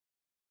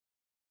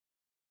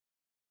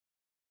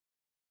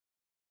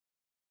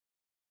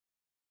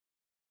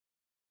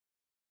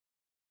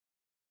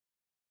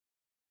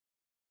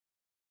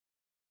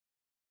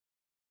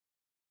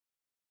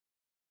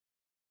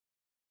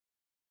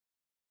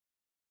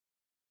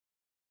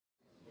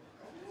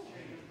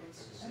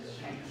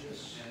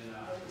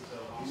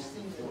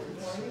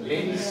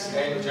Ladies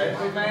and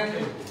gentlemen,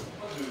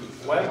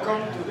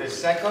 welcome to the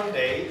second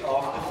day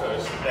of the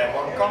first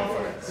Dev1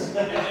 conference.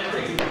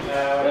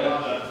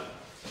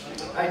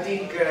 I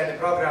think the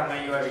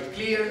program you have it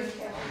clear.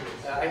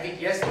 I think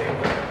yesterday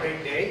was a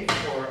great day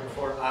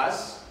for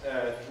us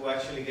to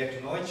actually get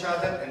to know each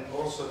other and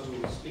also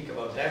to speak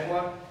about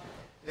Dev1.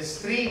 The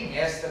stream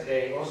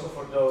yesterday, also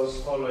for those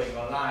following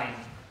online,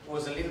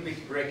 was a little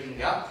bit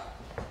breaking up.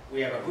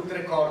 We have a good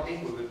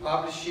recording, we will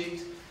publish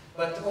it,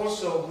 but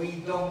also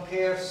we don't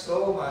care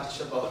so much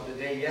about the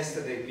day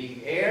yesterday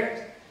being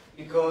aired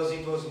because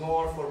it was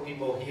more for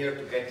people here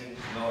to get to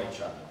know each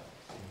other.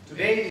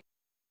 Today is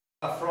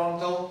a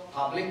frontal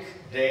public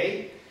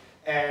day,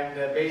 and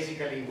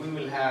basically we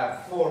will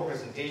have 4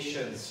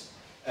 presentations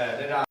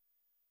that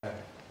are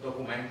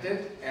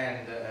documented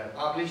and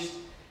published,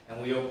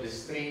 and we hope the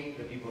stream,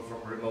 the people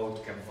from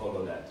remote can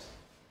follow that.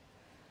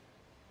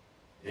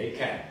 They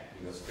can,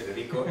 because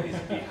Federico is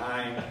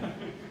behind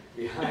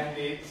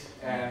it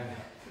and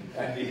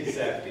he is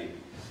happy.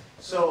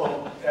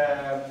 So,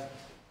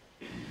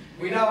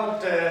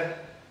 without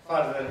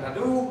further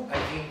ado, I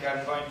think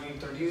I'm going to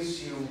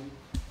introduce you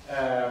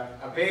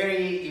a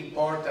very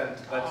important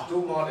but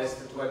too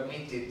modest to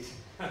admit it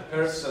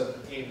person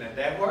in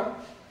Dev1,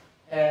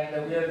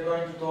 and we are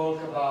going to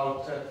talk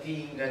about a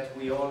theme that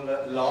we all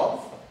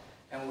love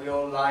and we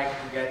all like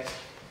to get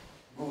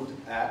good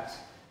at,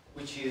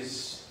 which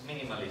is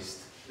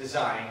minimalist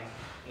design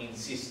in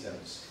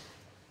systems.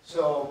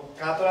 So,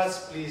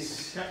 Katolaz,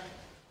 please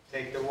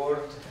take the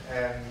word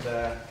and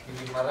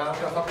give him a round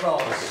of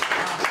applause.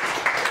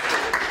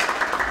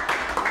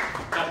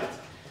 Got it.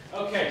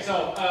 Okay,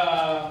 so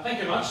thank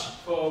you very much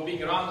for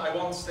being around. I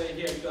won't stay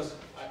here because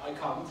I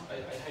can't.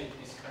 I hate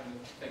these kind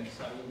of things.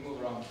 I will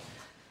move around.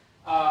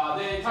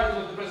 The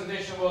title of the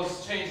presentation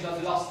was changed at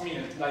the last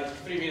minute, like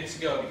 3 minutes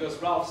ago, because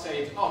Ralph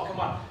said, oh, come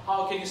on,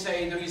 how can you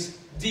say there is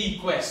the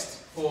quest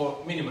for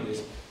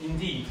minimalism?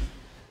 Indeed,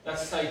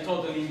 that's a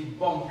totally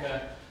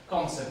bonker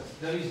concept.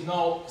 There is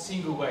no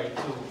single way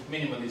to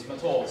minimalism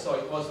at all, so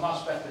it was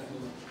much better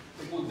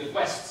to put the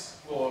quests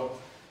for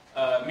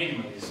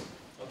minimalism.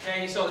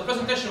 Okay, so the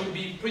presentation will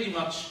be pretty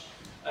much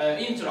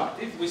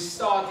interactive. We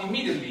start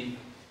immediately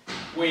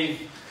with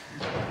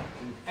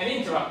an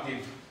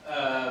interactive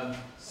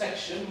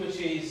section, which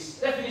is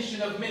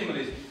definition of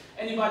minimalism.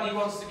 Anybody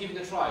wants to give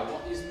it a try?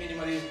 What is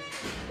minimalism?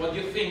 What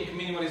do you think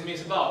minimalism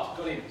is about?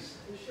 Colleagues?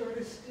 The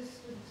shortest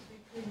distance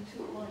between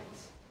 2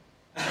 points.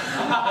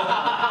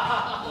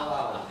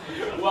 Wow.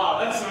 Wow,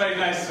 that's a very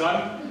nice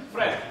one.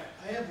 Fred?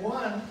 I have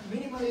one.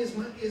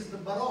 Minimalism is the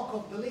baroque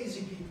of the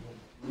lazy people.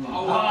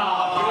 Oh,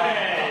 wow,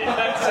 great!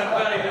 That's a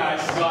very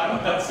nice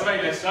one. That's a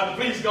very nice one.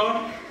 Please go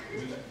on.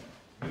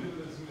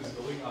 Minimalism is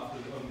going after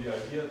the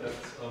idea that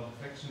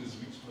perfection is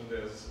reached when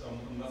there's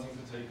nothing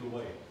to take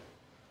away.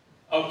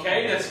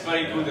 Okay, that's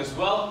very good as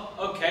well.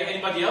 Okay,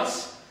 anybody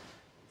else?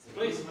 It's a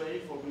good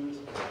way for good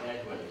and a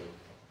bad way.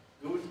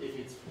 Good if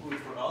it's good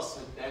for us,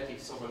 and bad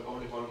if someone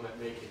only want to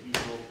make it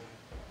evil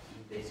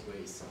in these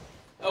ways.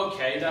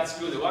 Okay, that's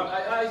good. What?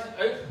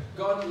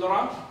 Go on,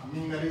 Laurent.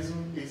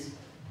 Minimalism is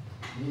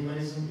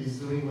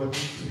doing what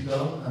needs to be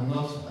done and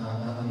not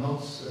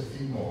a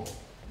thing more.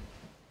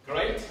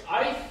 Great.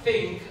 I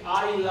think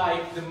I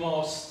like the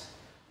most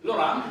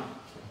Laurent.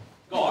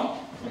 Go on.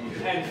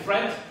 And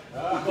Fred.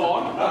 Go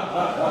on.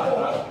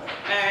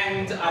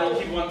 And I'll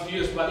give one to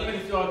you as well, even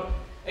if your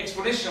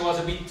explanation was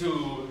a bit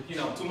too,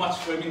 too much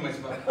for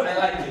minimalism, but I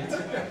like it.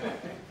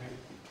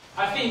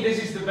 I think this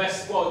is the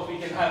best quote we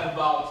can have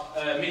about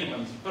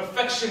minimalism.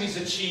 Perfection is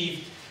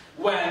achieved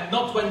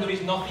not when there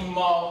is nothing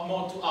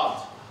more to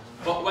add,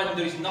 but when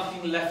there is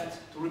nothing left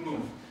to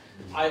remove.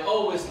 I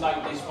always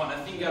like this one. I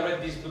think I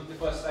read this book the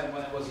first time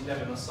when I was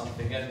 11 or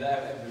something, and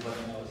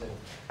everybody knows it.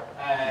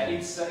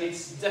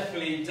 It's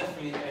definitely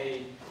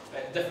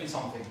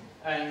something,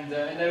 and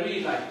I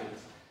really like it.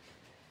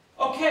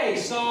 Okay,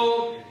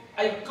 so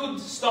I could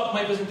stop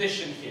my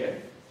presentation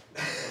here.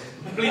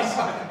 Please.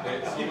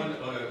 Someone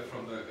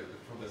from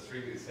the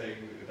stream is saying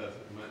that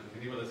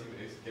minimalism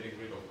is getting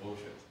rid of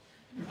bullshit.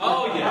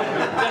 Oh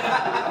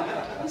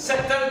yeah.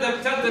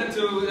 Tell them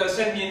to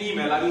send me an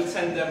email. I will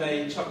send them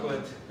a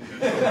chocolate.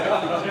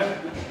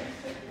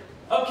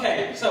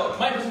 Okay, so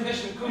my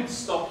presentation could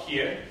stop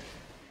here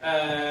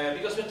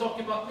because we're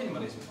talking about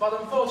minimalism. But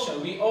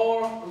unfortunately, we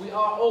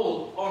are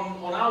all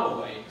on our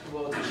way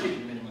towards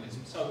achieving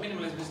minimalism. So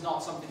minimalism is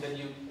not something that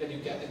you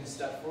get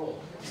instead for all.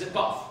 It's a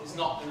path. It's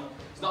not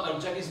it's not an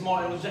object. It's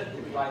more an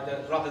objective, right?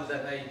 Rather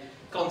than a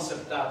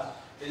concept that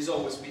is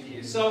always with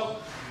you. So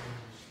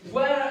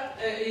where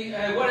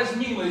is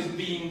minimalism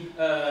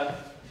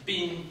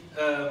being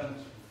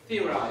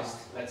theorized?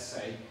 Let's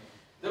say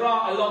there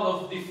are a lot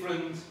of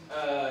different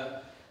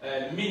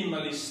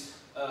minimalist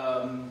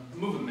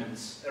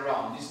movements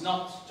around. It's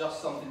not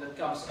just something that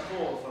comes at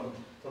all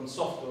from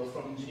software or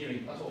from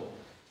engineering at all.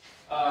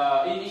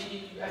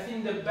 I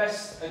think the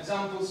best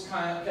examples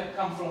can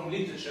come from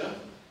literature,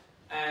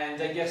 and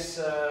I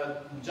guess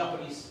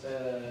Japanese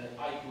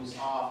haikus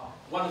are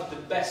one of the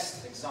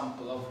best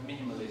examples of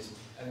minimalism,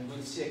 and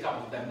we'll see a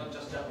couple of them, not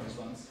just Japanese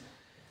ones.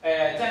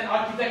 Then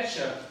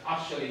architecture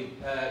actually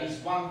is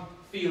one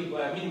field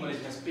where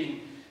minimalism has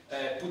been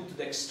put to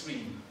the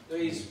extreme.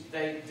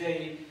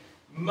 The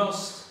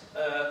most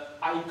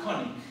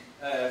iconic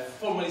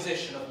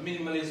formalization of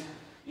minimalism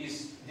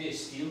is the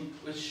style,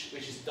 which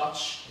is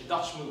Dutch, a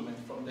Dutch movement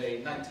from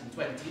the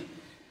 1920s,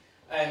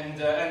 and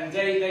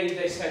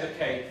they said,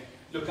 okay,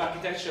 look,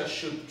 architecture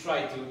should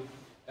try to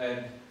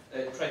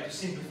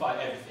simplify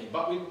everything,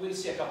 but we'll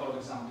see a couple of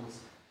examples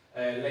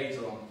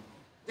later on.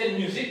 Then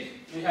music,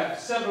 we have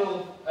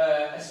several,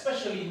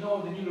 especially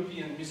Northern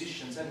European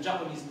musicians and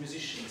Japanese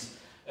musicians,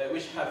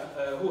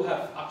 who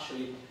have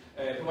actually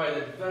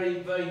provided very,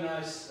 very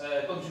nice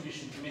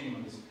contribution to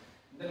minimalism.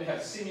 Then we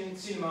have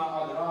cinema,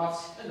 other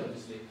arts, and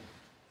obviously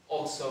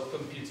also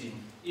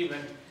computing, even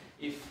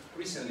if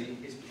recently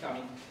it's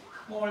becoming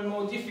more and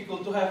more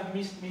difficult to have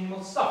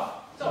minimal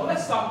stuff. So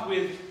let's start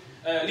with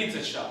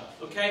literature,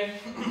 okay?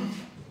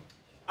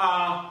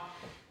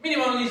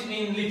 Minimalism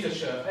in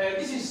literature.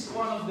 This is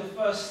one of the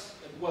first,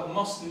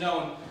 most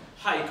known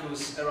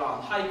haikus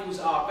around. Haikus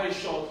are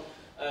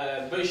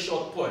very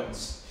short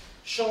poems.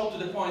 Short to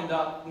the point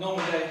that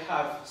normally they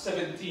have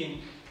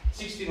 16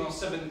 or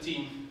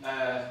 17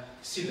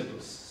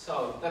 syllables.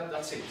 So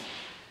that's it.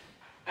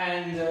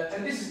 And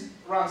this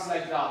runs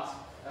like that.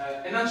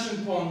 An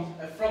ancient pond,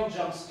 a frog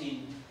jumps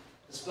in,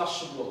 a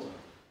splash of water.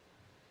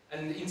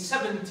 And in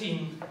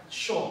 17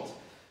 short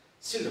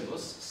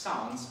syllables,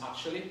 sounds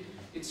actually,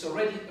 it's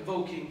already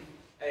evoking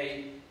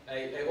a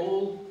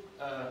whole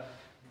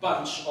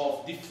bunch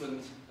of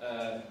different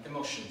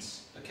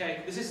emotions.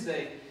 Okay, this is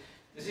the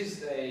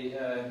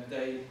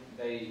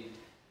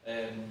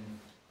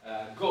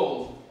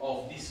goal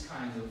of this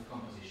kind of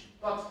composition.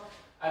 But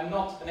I'm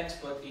not an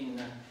expert in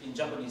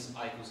Japanese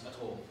haikus at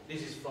all.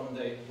 This is from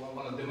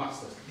one of the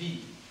masters, the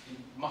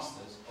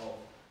masters of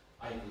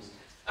haikus.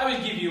 I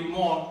will give you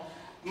more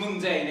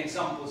mundane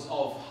examples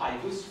of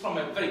haikus from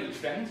a very good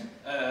friend,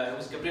 it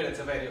was Gabriele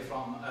Zaverio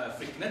from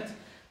Freaknet,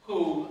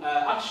 who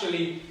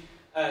actually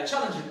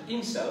challenged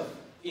himself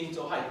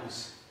into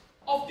haikus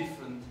of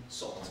different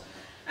sorts.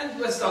 And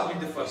let's start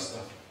with the first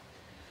one.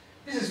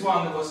 This is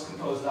one that was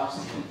composed last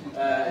year,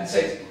 and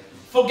says,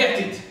 "Forget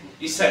it,"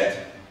 he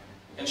said,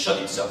 and shot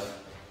himself.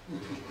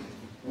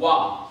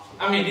 Wow!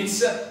 I mean,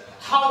 it's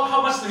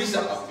how much there is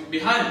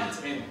behind it.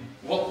 I mean,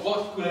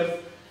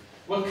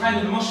 what kind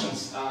of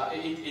emotions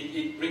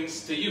it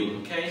brings to you,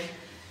 okay?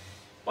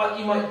 But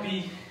you might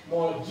be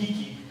more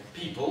geeky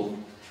people.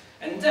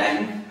 And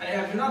then I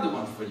have another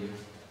one for you.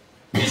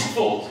 This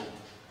fall,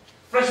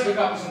 fresh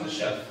backups on the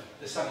shelf.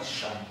 The sun is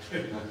shining.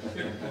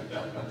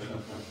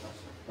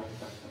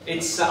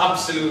 It's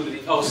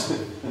absolutely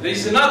awesome. There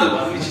is another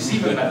one which is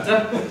even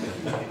better,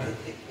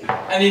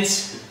 and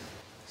it's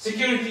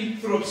security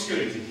through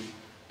obscurity.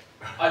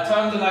 I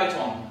turned the light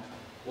on.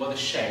 What a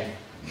shame.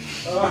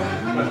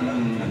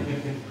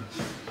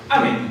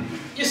 I mean,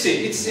 you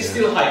see, it's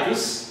still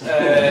haikus.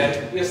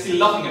 We are still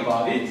laughing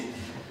about it.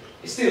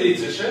 It's still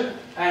literature,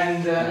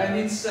 and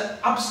it's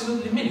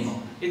absolutely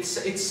minimal.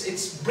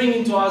 It's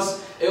bringing to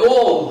us a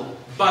whole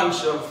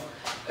bunch of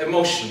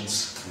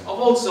emotions of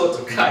all sorts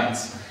of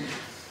kinds.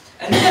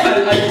 And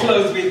then I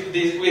close with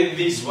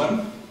this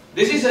one.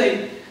 This is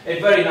a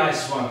very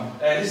nice one.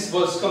 This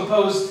was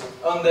composed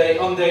on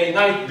the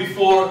night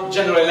before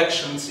general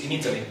elections in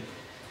Italy.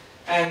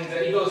 And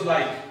it goes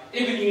like,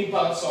 "Evening in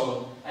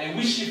Palazzolo, I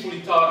wish you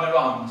would turn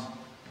around.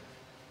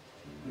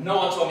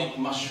 No atomic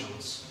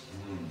mushrooms."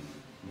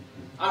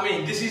 I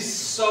mean, this is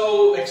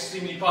so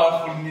extremely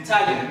powerful in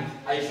Italian.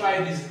 I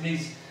tried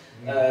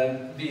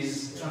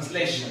this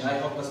translation. I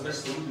hope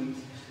Asbesto wouldn't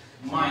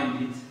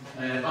mind it.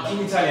 But in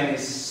Italian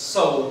it's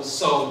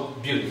so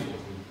beautiful.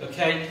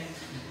 Okay?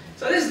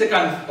 So this is the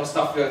kind of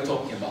stuff we are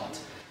talking about.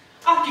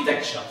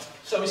 Architecture.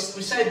 So we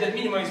said that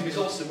minimalism is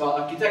also about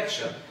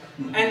architecture.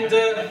 And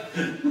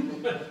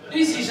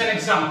this is an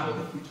example.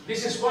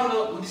 This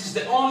is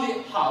the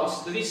only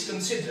house that is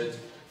considered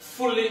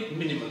fully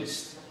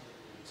minimalist.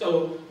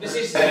 So this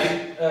is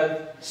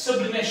the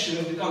sublimation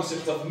of the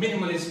concept of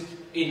minimalism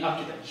in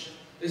architecture.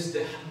 This is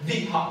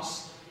the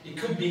house. It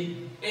could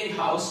be any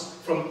house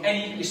from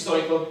any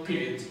historical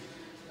period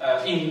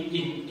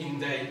in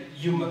the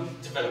human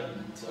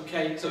development.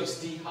 Okay, so it's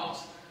the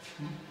house.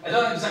 I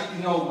don't exactly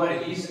know where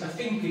it is. I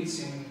think it's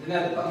in the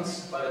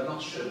Netherlands, but I'm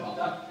not sure about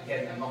that.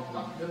 Again, I'm not an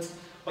architect.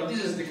 But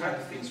this is the kind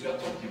of things we are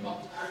talking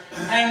about.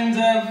 And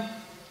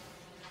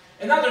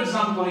another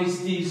example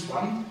is this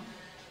one,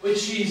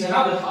 which is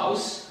another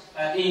house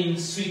in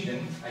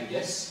Sweden, I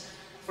guess,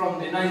 from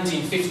the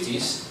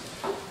 1950s.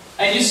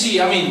 And you see,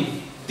 I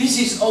mean, this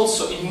is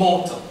also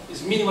immortal.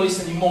 It's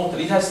minimalist and immortal.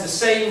 It has the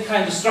same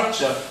kind of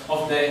structure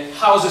of the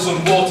houses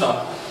on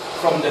water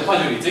from the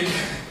Paleolithic.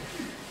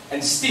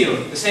 And still,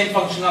 the same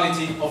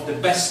functionality of the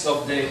best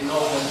of the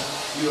Northern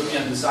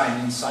European design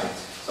inside.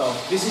 So,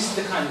 this is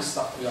the kind of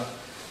stuff we are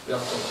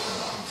talking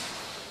about.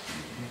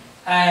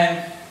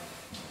 And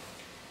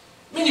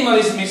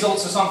minimalism is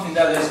also something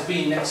that has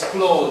been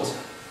explored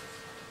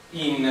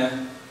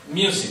in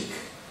music.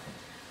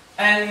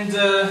 And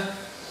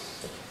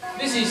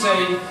this is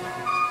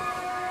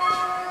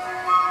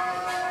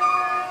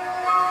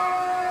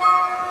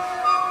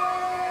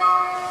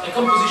a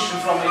composition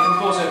from a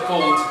composer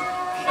called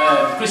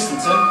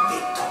Christensen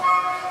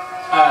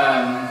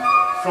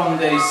from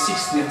the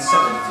 60s and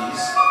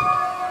 70s.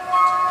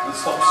 We'll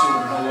stop soon,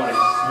 no worries.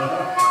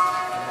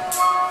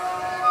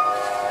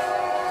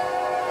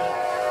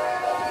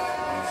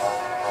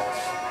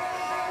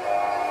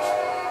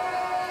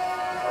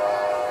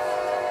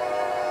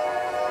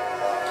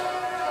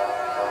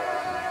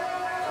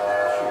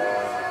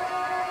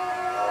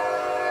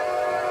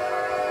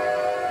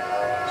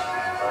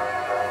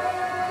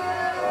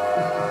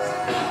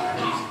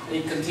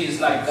 It continues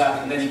like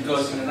that, and then it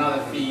goes in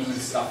another theme and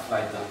stuff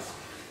like that.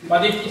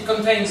 But it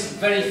contains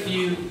very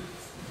few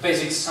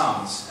basic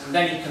sounds, and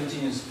then it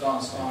continues,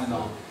 goes on and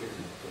on.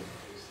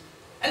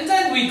 And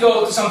then we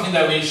go to something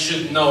that we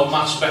should know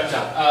much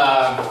better,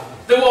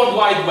 the World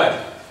Wide Web,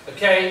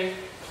 okay?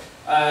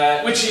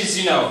 Which is,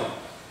 you know,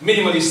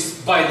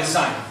 minimalist by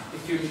design.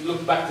 If you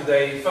look back to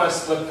the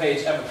first web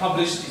page ever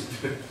published,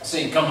 it's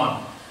saying, come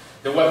on,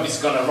 the web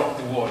is gonna rock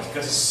the world,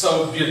 because it's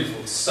so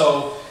beautiful,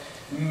 so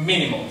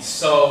minimal,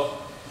 so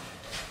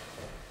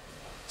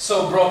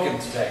broken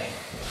today.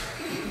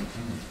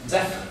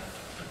 Definitely.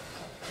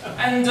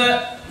 And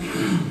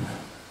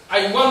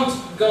I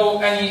won't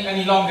go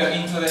any longer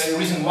into the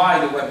reason why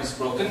the web is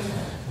broken,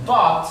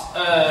 but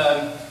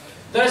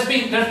there have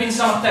been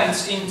some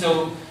attempts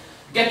into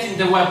getting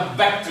the web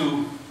back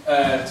to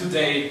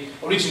the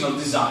original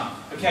design.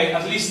 Okay,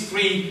 at least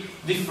 3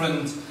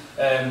 different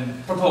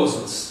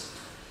proposals,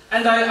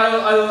 and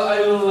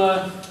I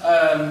will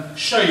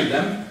show you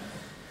them.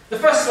 The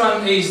first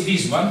one is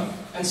this one,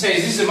 and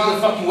says this is a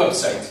motherfucking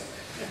website,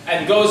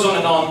 and goes on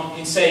and on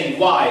in saying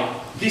why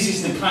this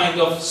is the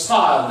kind of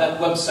style that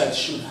website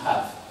should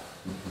have.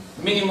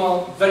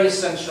 Minimal, very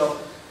essential,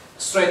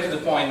 straight to the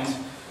point,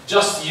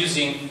 just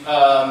using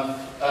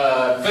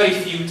very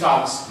few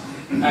tags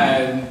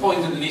and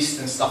pointed list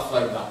and stuff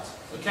like that.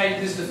 Okay,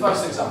 this is the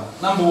first example,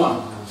 number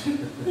 1.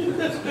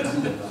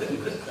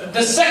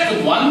 The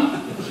second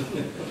one,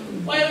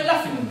 why are you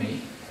laughing at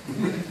me?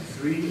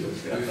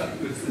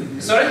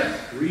 Sorry?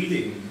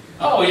 Reading.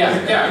 Oh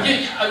yeah,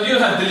 you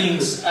have the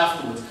links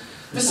afterwards.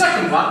 The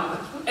second one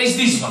is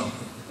this one,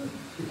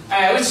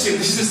 this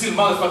is still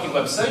motherfucking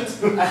website,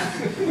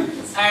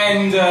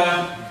 and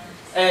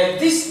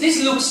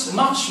this looks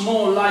much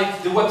more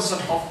like the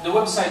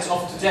websites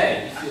of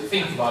today, if you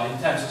think about it in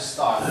terms of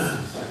style.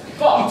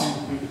 But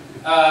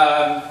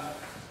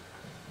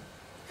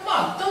come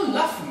on, don't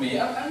laugh at me.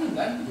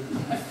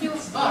 I feel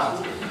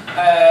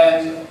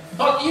bad.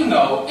 But you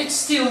know, it's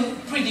still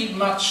pretty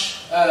much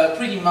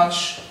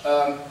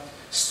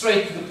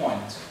straight to the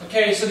point.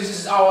 Okay, so this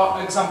is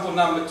our example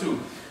number 2.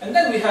 And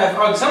then we have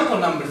our example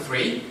number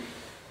 3,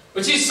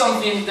 which is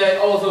something that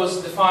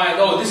authors define,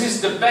 oh, this is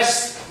the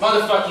best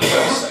motherfucking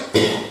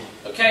website.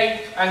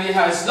 Okay, and it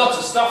has lots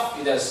of stuff.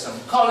 It has some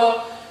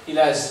color, it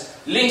has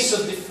links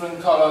of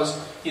different colors,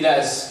 it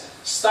has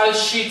style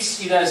sheets,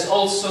 it has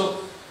also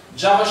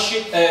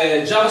JavaScript,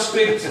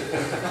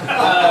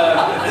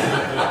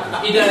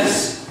 it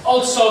has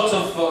all sorts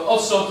of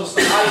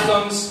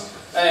icons,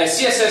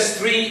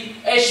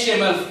 CSS3,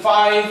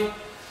 HTML5.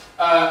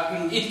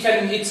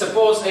 It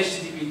supports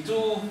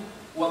HTTP2,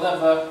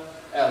 whatever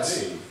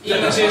else.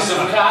 Images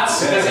of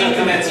cats. There's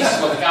internet is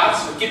for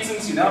cats, for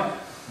kittens, you know.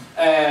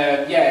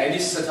 Yeah, it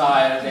is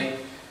satire.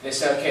 They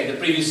say, okay, the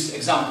previous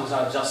examples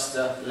are just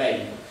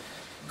lame.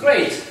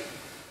 Great.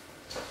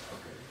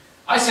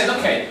 I said,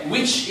 okay,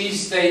 which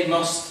is the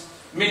most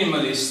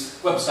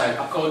minimalist website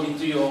according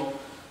to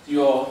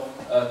your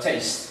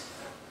taste?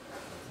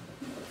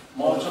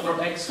 More chocolate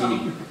eggs,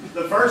 honey?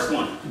 The first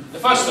one. The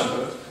first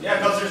one? Yeah,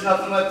 because there's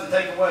nothing left to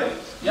take away.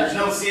 Yeah. There's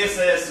no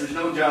CSS, there's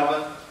no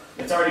Java.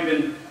 It's already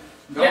been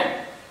gone.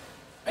 Yeah.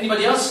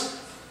 Anybody else?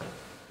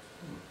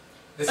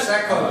 The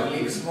second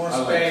leaves more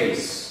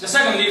space. The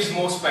second leaves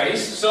more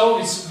space, so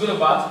it's good or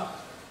bad?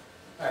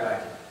 I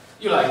like it.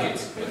 You like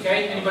it,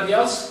 okay? Anybody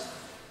else?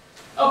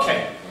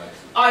 Okay.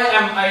 I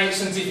am a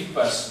scientific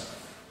person.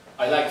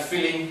 I like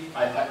feeling,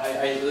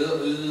 I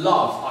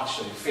love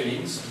actually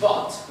feelings,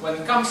 but when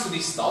it comes to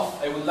this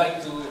stuff, I would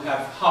like to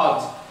have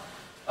hard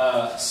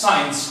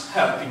science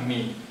helping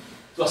me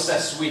to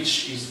assess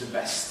which is the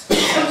best in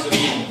terms of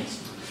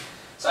minimalism.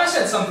 So I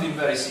said something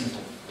very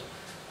simple.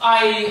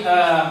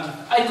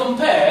 I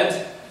compared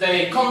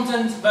the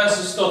content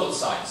versus total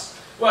size.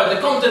 Well, the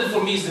content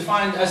for me is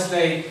defined as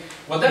the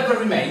whatever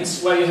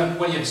remains when you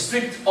have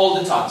stripped all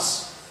the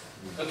tags.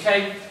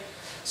 Okay?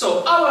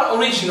 So our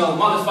original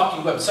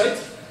motherfucking website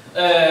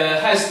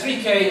has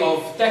 3K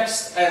of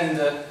text and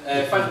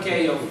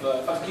 5K of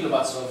 5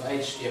 kilobits of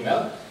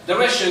HTML. The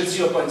ratio is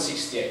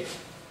 0.68.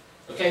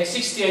 Okay,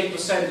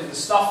 68% of the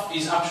stuff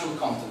is actual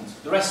content.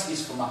 The rest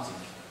is formatting.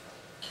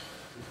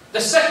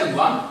 The second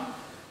one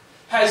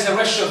has a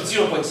ratio of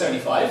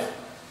 0.75.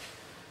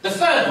 The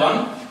third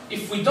one,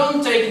 if we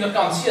don't take into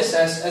account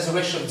CSS, has a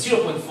ratio of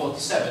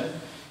 0.47.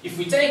 If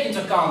we take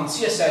into account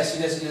CSS,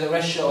 it has a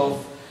ratio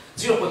of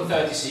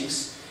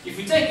 0.36. If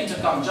we take into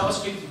account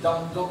JavaScript, it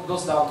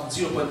goes down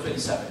to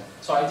 0.27.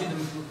 So I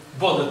didn't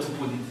bother to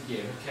put it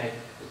here, okay?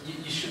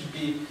 You should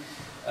be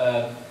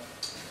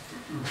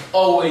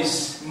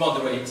always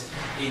moderate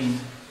in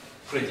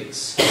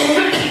critics.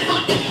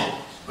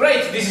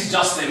 Great, this is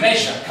just a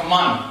measure, come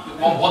on,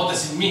 what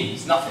does it mean?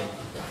 It's nothing.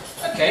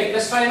 Okay,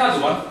 let's try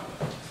another one.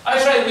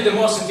 I tried with the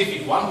more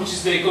scientific one, which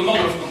is the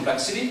econometer of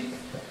complexity,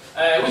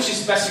 which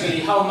is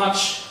basically how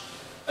much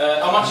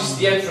is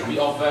the entropy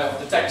of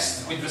the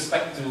text with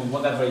respect to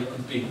whatever it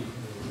could be.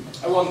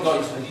 I won't go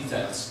into the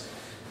details.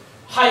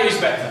 Higher is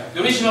better.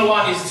 The original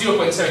one is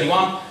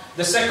 0.71,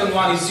 the second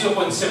one is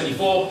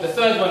 0.74, the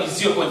third one is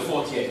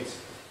 0.48.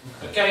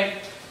 Okay?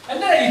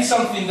 And then I did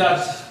something that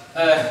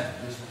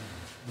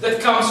that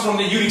comes from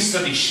the Unix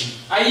tradition.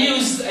 I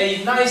used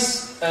a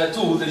nice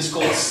tool that is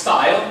called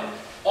style.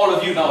 All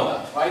of you know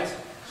that, right?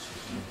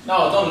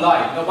 No, don't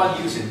lie.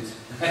 Nobody uses it.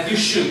 And you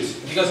should,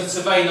 because it's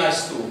a very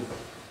nice tool.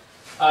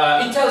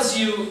 It tells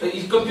you,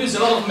 it computes a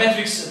lot of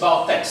metrics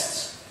about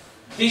texts.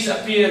 These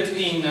appeared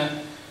in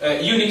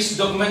Unix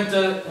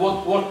Documental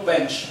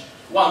Workbench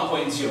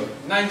 1.0,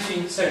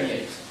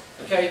 1978.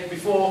 Okay,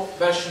 before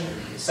version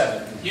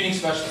 7, Unix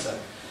version 7.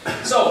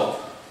 So,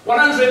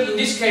 100, in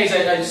this case,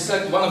 I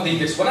selected one of the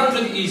index.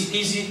 100 is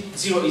easy,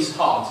 0 is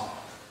hard,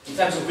 in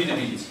terms of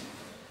readability.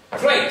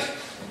 Great!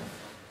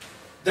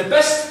 The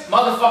best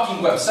motherfucking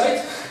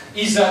website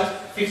is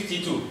at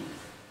 52.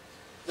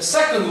 The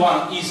second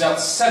one is at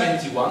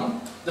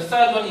 71. The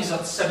third one is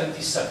at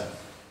 77.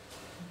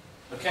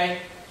 Okay?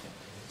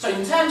 So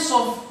in terms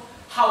of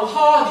how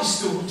hard it is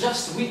to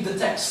just read the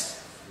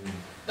text,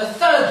 the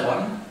third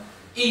one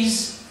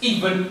is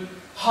even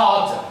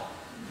harder.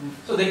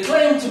 So they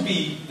claim to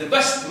be the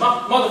best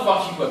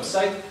motherfucking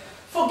website,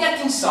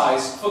 forgetting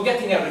size,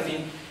 forgetting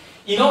everything.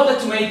 In order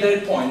to make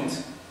their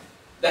point,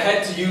 they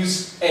had to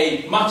use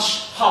a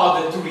much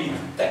harder to read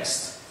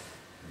text.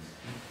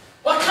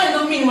 What kind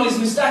of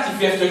minimalism is that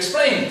if you have to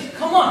explain it?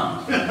 Come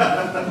on!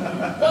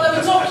 What are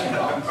we talking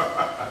about?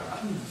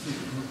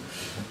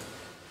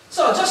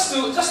 So, just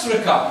to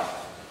recap,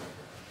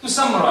 to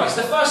summarize,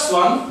 the first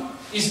one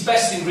is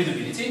best in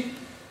readability,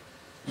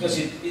 because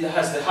it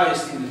has the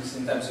highest index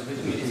in terms of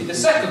readability. The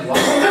second one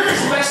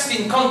is best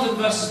in content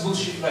versus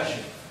bullshit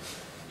ratio,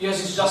 because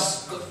it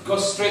just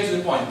goes straight to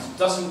the point,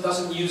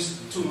 doesn't use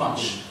too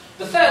much.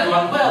 The third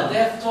one, well, they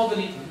have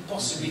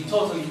possibly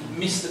totally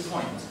missed the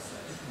point.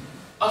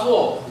 At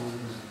all,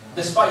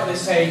 despite they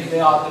say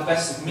they are the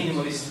best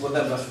minimalist,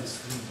 whatever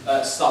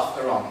stuff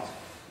around.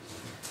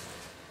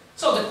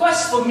 So the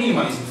quest for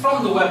minimalism,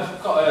 from the web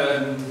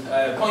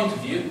point of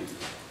view,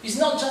 is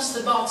not just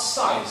about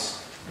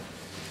size.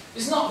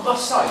 It's not about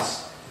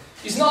size.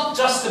 It's not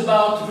just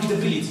about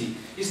readability.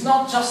 It's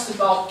not just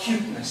about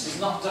cuteness. It's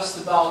not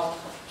just about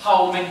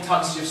how many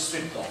times you've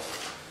stripped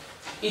off.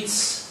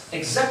 It's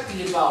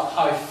exactly about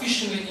how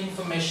efficiently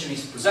information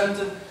is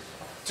presented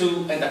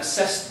to and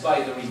accessed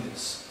by the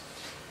readers.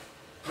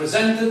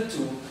 Presented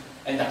to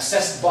and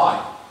accessed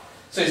by.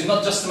 So it's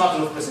not just a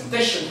matter of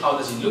presentation, how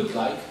does it look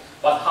like,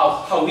 but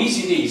how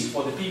easy it is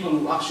for the people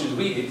who actually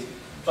read it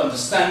to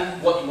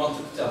understand what you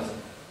wanted to tell them.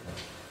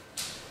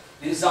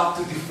 These are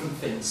two different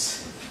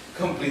things,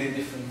 completely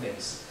different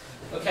things.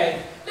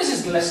 Okay, this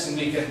is the lesson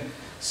we can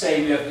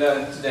say we have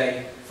learned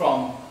today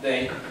from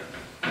the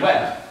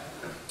web.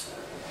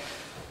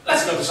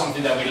 Let's go to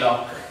something that we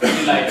love.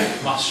 We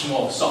like much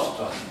more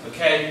software,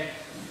 okay?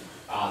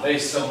 There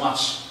is so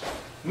much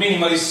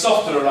minimalist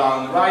software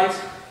around, right?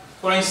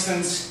 For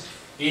instance,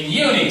 in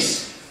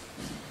Unix,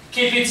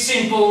 keep it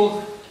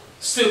simple,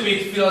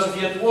 stupid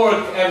philosophy at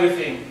work,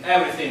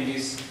 everything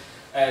is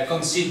was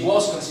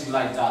conceived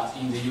like that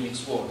in the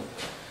Unix world.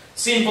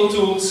 Simple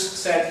tools,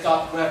 set,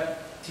 cut, grep,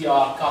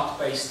 tr, cut,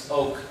 paste,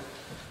 oak.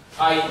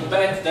 I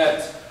bet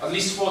that at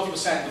least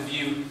 40% of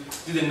you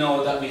didn't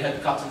know that we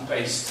had cut and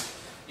paste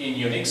in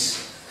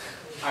Unix.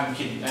 I'm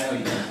kidding, I know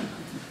you don't.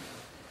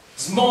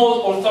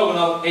 Small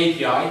orthogonal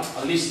API,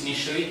 at least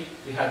initially,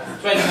 we had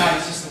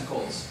 29 system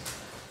calls.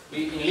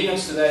 In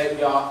Linux today,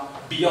 we are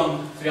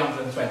beyond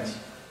 320.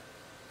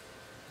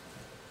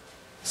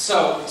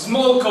 So,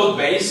 small code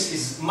base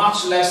is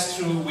much less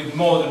true with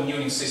modern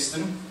Unix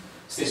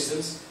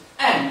systems,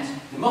 and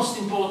the most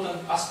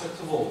important aspect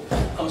of all,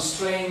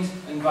 constrained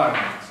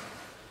environment.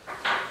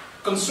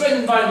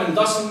 Constrained environment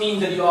doesn't mean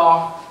that you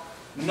are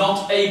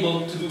not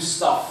able to do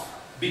stuff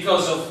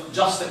because of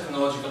just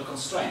technological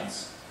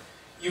constraints.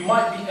 You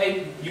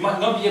might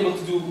not be able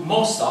to do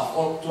more stuff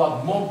or to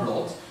add more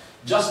bloat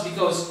just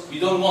because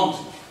you don't want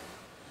to.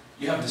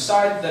 You have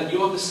decided that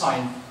your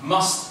design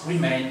must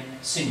remain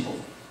simple.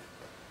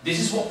 This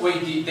is what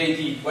they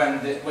did when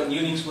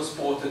Unix was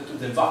ported to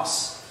the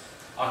VAX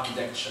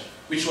architecture,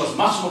 which was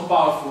much more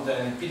powerful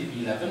than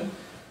PDP-11,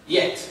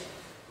 yet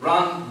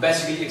ran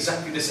basically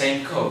exactly the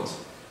same code,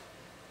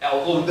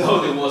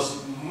 although there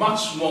was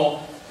much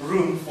more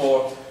room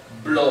for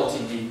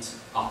bloating it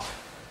up.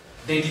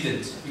 They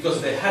didn't,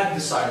 because they had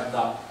decided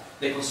that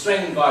the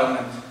constrained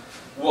environment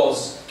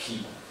was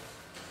key.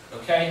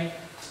 Okay?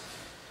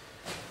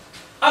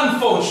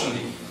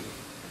 Unfortunately,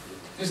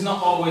 this is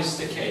not always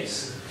the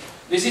case.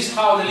 This is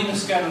how the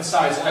Linux kernel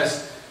size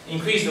has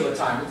increased over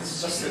time. This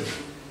is just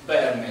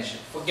bare measure.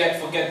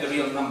 Forget the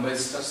real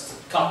numbers, just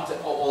cut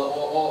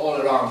all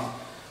around,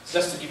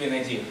 just to give you an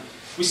idea.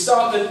 We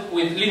started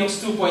with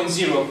Linux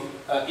 2.0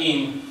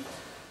 in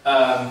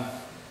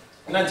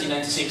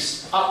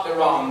 1996, up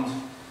around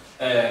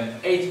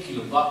 8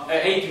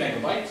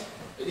 megabytes.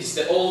 It's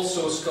the all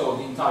source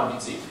code in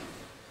target zip.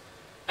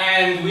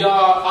 And we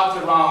are at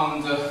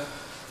around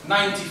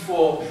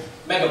 94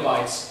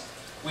 megabytes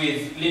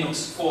with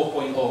Linux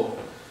 4.0,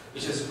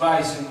 which has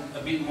risen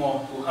a bit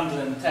more to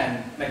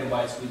 110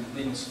 megabytes with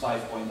Linux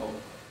 5.0.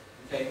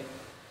 Okay?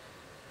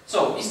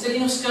 So, is the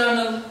Linux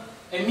kernel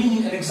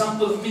an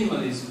example of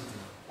minimalism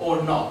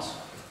or not?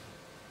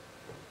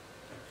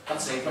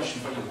 That's a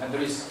question for you, and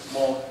there is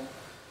more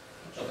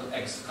chocolate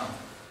eggs to come.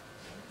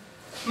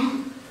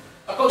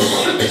 According to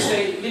you, is the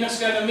Linux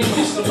kernel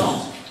minimalist or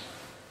not?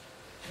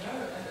 No,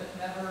 and it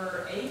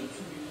never aimed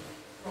to be,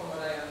 from what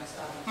I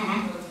understand.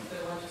 Because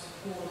they want to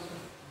support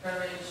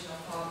variation of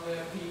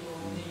hardware, people,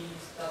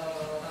 needs,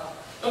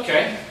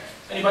 Okay.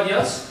 Anybody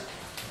else?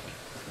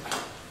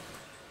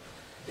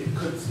 It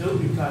could still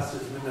be classed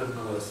as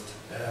minimalist,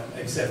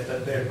 except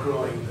that they're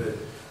growing the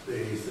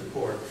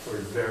support for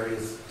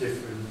various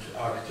different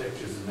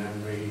architectures,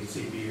 memory,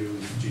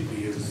 CPUs,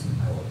 GPUs.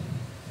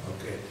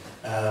 Okay.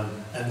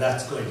 And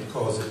that's going to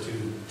cause it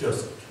to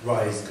just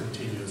rise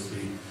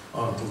continuously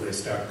until they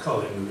start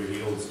culling the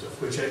really old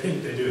stuff, which I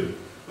think they do,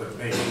 but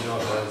maybe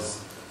not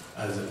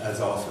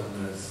as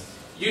often as...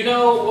 You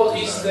know what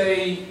is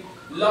the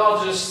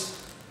largest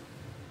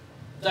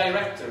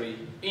directory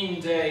in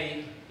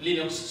the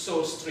Linux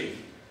source tree?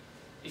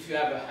 If you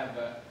ever have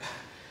a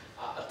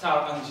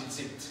tar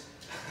unzipped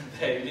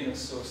the Linux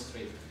source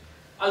tree.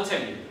 I'll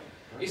tell you.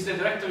 It's the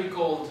directory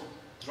called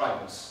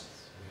drivers.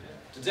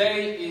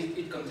 Today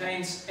it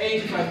contains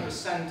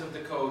 85% of the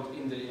code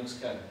in the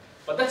Linux kernel.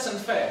 But that's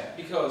unfair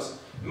because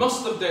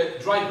most of the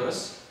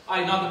drivers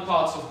are in other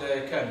parts of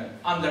the kernel.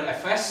 Under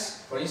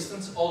FS, for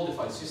instance, all the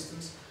file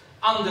systems.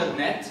 Under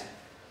net,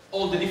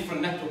 all the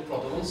different network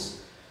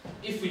protocols.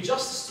 If we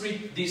just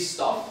strip this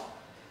stuff,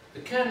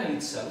 the kernel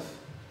itself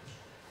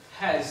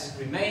has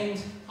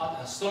remained at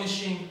an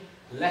astonishing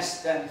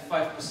less than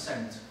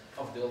 5%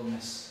 of the whole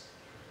mess.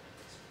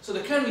 So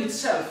the kernel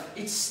itself,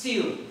 it's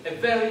still a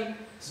very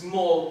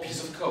small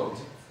piece of code.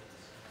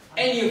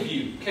 Any of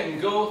you can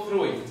go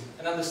through it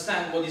and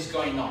understand what is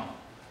going on.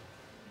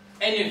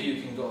 Any of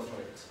you can go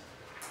through it.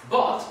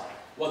 But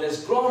what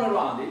has grown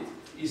around it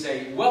is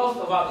a wealth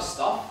of other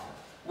stuff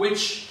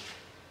which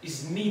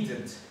is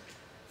needed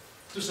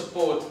to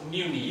support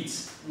new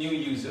needs, new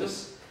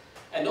users,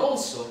 and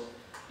also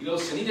it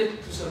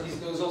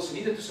was also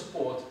needed to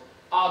support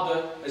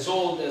other as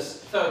old as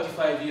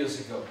 35 years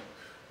ago.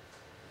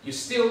 You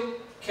still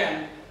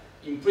can,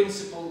 in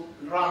principle,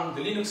 run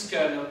the Linux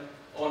kernel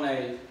on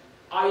a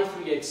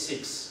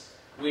i386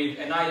 with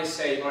an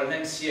ISA or an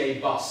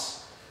MCA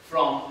bus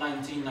from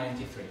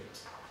 1993.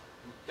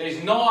 There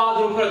is no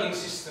other operating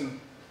system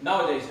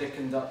nowadays that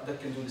can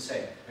do the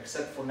same,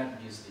 except for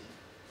NetBSD.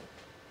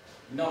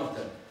 None of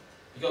them,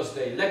 because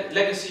the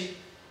legacy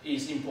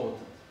is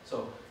important.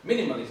 So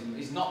minimalism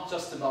is not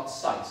just about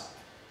size;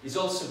 it's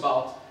also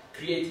about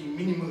creating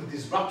minimal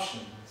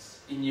disruptions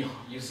in your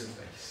user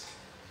base.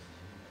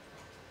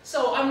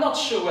 So I'm not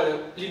sure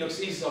whether Linux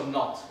is or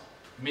not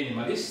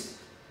minimalist,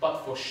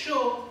 but for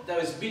sure there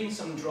has been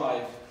some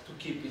drive to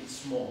keep it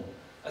small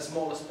as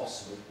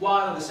possible,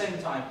 while at the same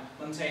time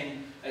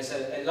maintaining as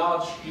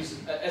large user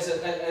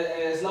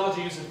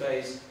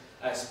base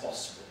as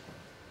possible.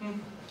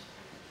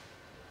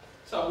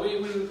 So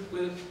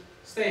we'll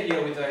stay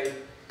here with a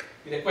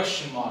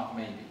question mark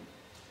maybe.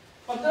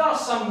 But there are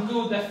some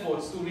good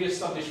efforts to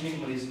re-establish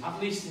minimalism, at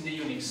least in the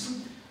Unix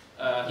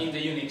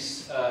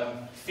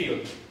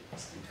field.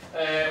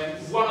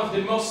 One of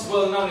the most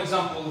well-known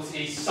examples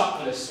is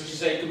Katolaz, which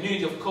is a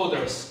community of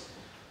coders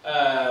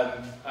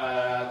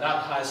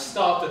that has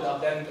started at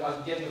the end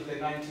of the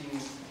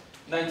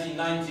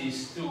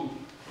 1990s to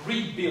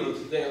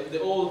rebuild the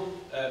old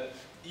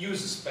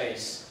user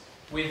space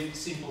with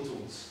simple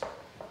tools.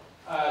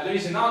 There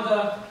is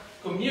another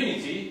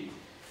community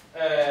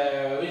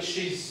which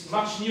is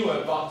much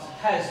newer but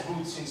has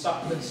roots in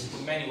Katolaz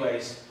in many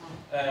ways,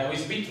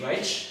 with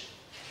Bitrage.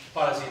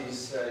 Parasite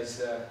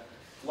is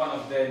one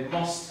of the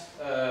most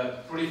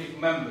prolific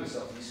members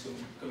of this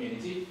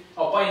community.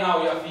 Oh, by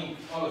now I think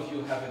all of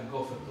you have a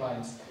Gopher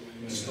client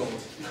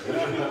installed.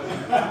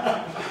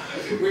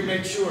 We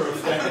make sure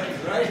of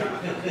that, right?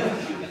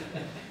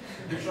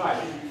 That's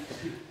right.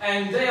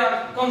 And they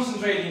are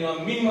concentrating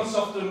on minimal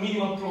software,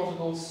 minimal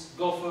protocols,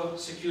 Gopher,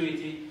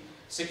 security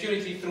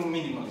through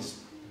minimalism.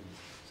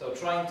 So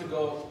trying to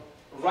go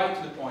right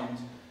to the point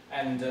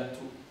and to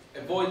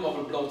avoid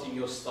overbloating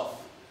your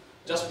stuff,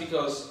 just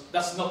because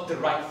that's not the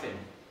right thing.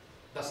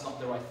 That's not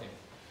the right thing.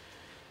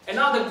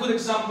 Another good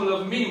example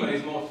of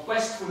minimalism, or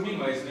quest for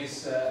minimalism,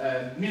 is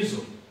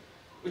Muso,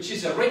 which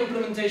is a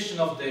re-implementation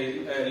of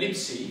the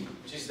libc,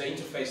 which is the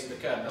interface to the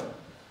kernel,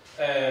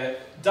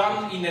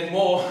 done in a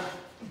more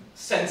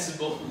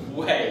sensible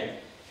way.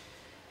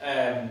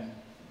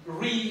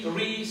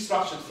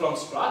 Restructured from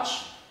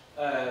scratch,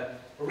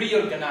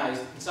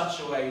 reorganized in such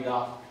a way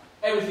that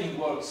everything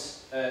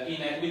works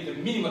with the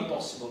minimal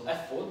possible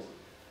effort,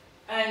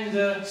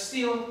 and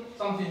still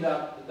something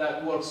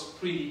that works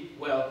pretty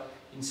well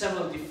in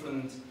several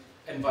different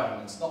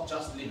environments, not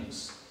just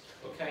Linux.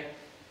 Okay?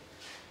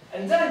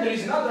 And then there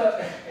is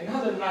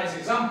another nice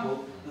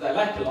example that I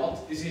like a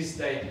lot. This is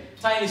the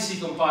tiny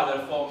C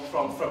compiler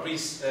from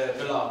Fabrice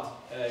Bellard.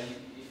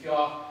 If you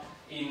are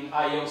in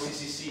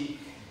IOCCC,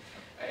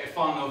 a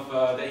fan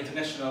of the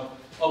international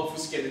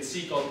obfuscated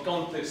C code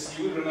context,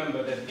 you will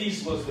remember that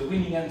this was the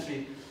winning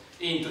entry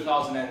in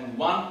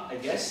 2001, I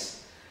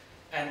guess.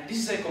 And this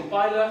is a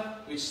compiler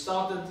which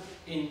started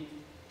in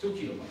 2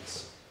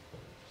 kilobytes.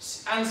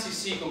 ANSI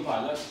C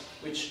compiler,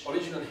 which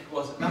originally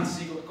was a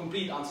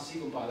complete ANSI C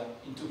compiler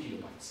in 2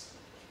 kilobytes.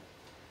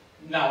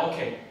 Now,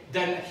 okay,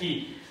 then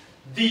he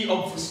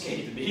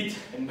de-obfuscated it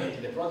and made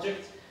it a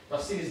project,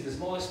 but still is the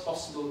smallest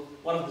possible,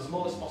 one of the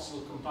smallest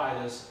possible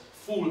compilers,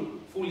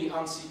 fully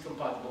ANSI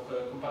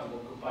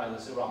compatible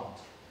compilers around.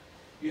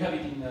 You have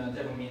it in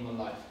Dev1 Minimal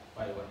Live,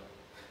 by the way,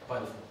 by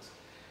default.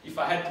 If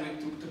I had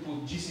to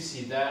put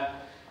GCC there,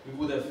 we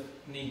would have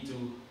need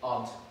to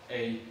add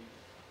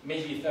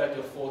maybe 30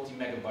 or 40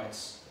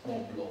 megabytes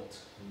more bloat.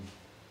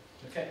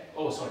 Okay?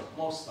 Oh, sorry,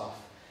 more stuff.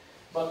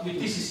 But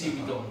with DCC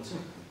we don't.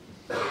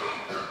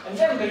 And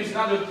then there is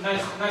another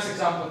nice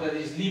example that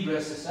is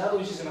LibreSSL,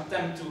 which is an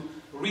attempt to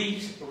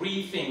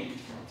rethink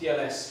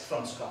TLS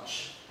from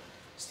scratch,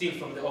 still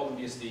from the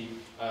OpenBSD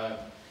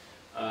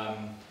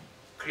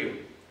crew.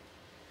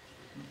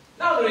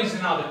 Now there is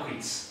another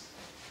quiz.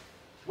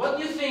 What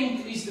do you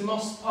think is the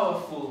most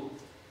powerful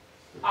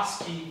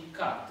ASCII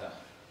character?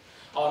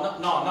 Oh,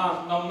 no,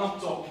 I'm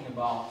not talking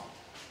about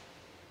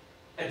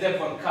a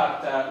Dev1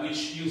 character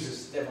which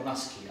uses Dev1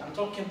 ASCII. I'm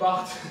talking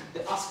about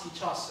the ASCII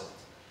charset.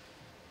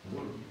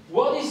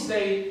 What is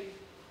the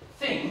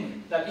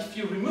thing that if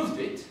you removed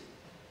it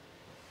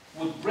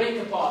would break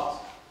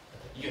apart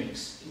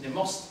Unix in the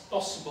most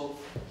possible...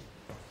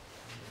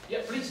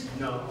 Yeah, please?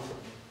 No.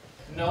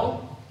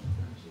 No?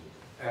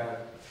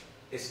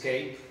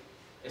 Escape.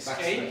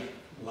 Escape.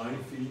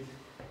 Line feed.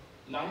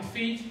 Line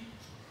feed.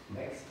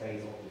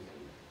 Backspace,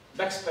 obviously.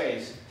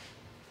 Backspace.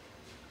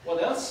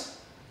 What else?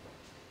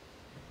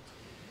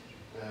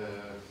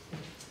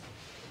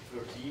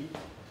 13.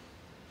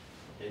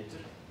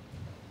 Enter.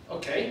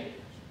 Okay.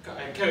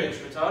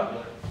 Carriage return.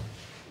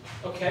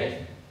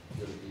 Okay.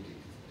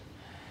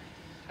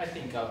 I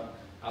think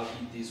I'll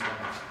eat this one.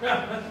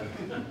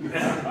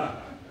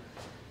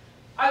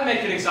 I'll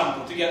make an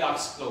example to get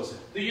us closer.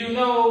 Do you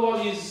know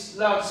what is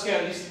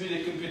large-scale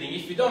distributed computing?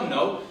 If you don't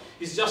know,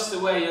 it's just a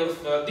way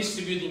of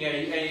distributing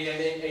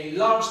a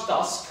large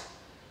task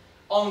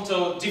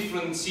onto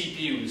different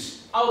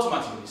CPUs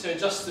automatically. So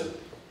just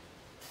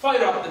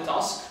fire up the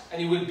task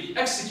and it will be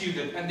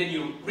executed, and then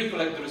you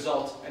recollect the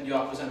result and you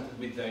are presented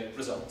with the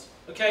result.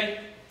 Okay?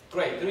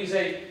 Great. There is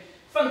a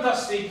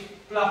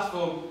fantastic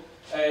platform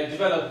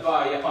developed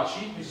by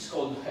Apache, which is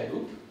called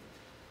Hadoop.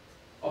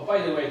 Oh,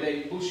 by the way,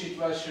 the bullshit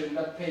version,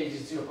 that page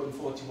is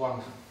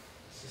 0.41.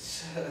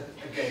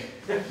 Okay.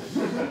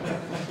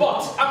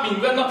 But, I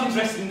mean, we're not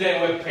interested in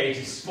their web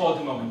pages for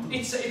the moment.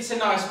 It's a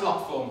nice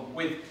platform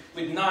with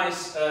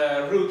nice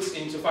roots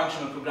into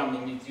functional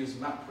programming. It uses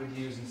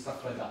MapReduce and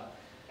stuff like that.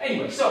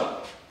 Anyway, so,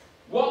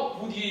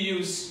 what would you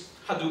use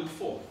Hadoop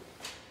for?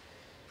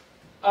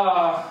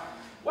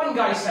 One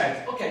guy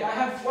said, okay, I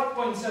have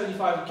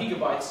 1.75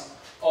 gigabytes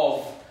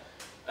of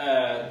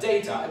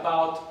data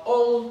about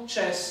all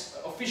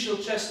official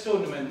chess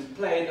tournaments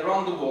played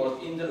around the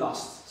world in the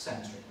last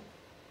century.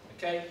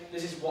 Okay,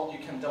 this is what you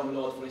can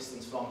download, for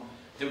instance, from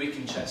the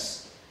Weekend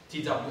Chess,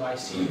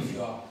 TWIC, if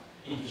you are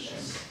into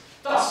chess.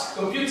 Thus,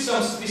 compute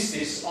some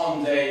statistics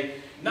on the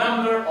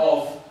number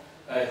of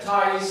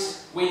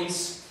ties,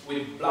 wins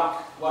with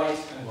black, white,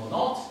 and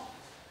whatnot.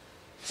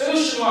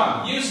 Solution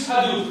 1, use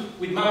Hadoop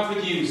with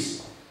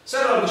MapReduce.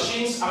 Several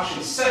machines,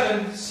 actually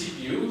 7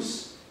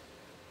 CPUs,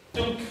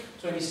 took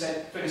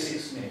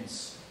 26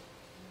 minutes.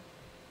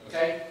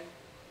 Okay?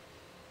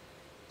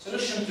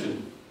 Solution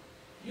 2,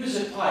 use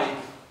a pipe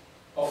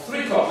of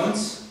 3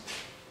 comments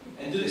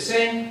and do the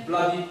same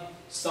bloody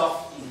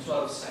stuff in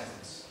 12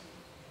 seconds.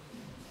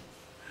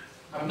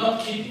 I'm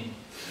not kidding.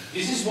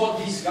 This is what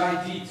this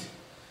guy did.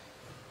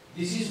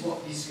 This is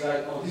what this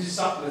guy, oh, this is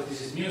Takled,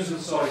 this is Musil,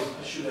 sorry,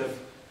 I should have,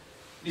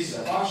 this is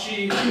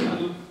Apache,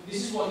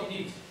 this is what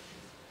he did.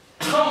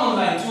 Command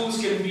line tools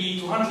can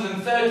be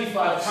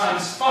 235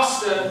 times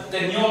faster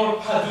than your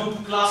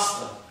Hadoop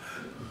cluster.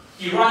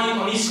 He ran it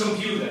on his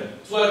computer,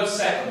 12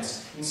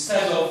 seconds,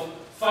 instead of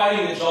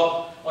filing a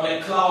job on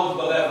a cloud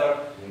whatever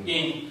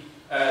in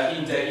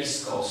the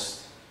East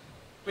Coast.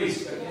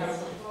 Please, you have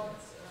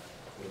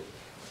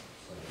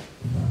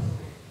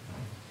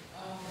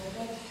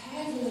That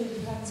heavily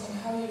depends on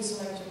how you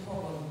select your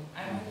problem. I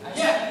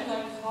Yeah. spent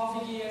like half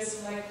a year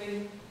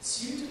selecting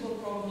suitable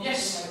problems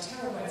Yes. with like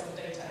terabytes of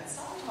data, and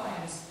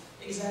sometimes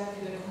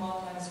exactly the command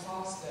line is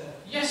faster.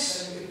 Yes.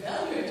 So you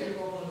evaluate your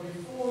problem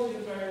before you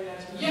vary that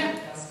to the Yeah.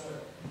 cluster.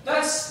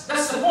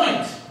 That's the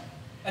point.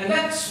 And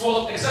that's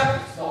what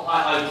exactly, no,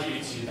 I'll give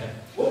it to you then.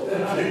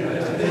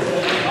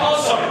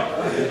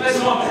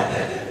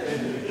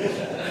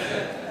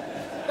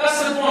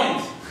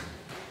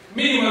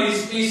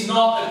 is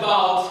not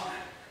about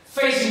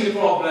facing the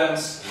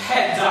problems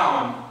head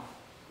down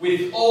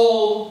with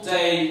all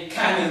the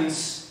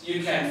canons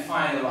you can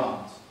find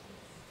around.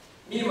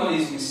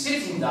 Minimalism is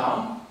sitting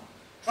down,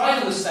 try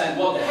to understand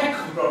what the heck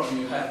of a problem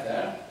you have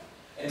there,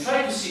 and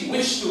try to see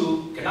which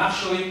tool can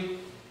actually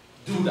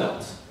do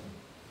that.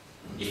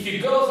 If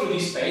you go through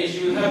this page,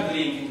 you will have the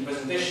link in the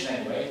presentation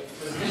anyway.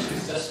 The presentation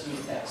is just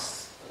with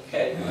text.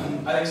 Okay?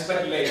 I'll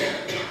explain later.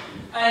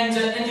 And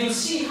you'll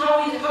see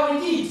how he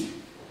did.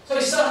 So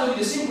he started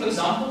with a simple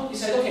example. He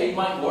said, okay, it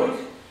might work.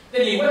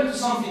 Then he went to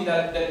something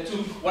that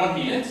took 1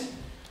 minute.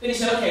 Then he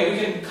said, okay, we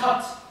can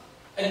cut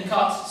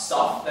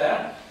stuff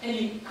there.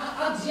 And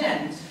at the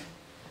end,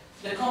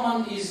 the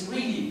command is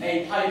really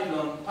a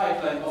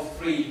pipeline of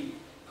 3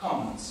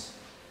 commands.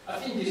 I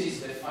think this is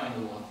the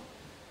final one.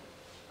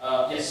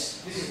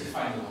 Yes, this is the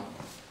final one.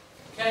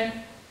 Okay?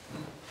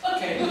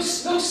 Okay,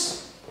 looks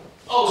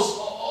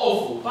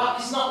awful, but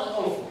it's not that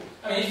awful.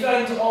 I mean, if you're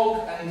into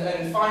org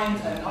and find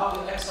and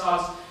other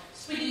XRs,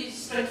 it's pretty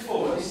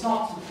straightforward. It's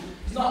not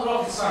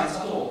rocket science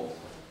at all.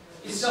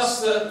 It's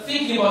just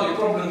thinking about the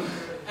problem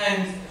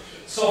and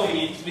solving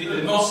it with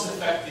the most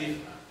effective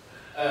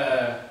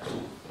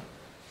tool.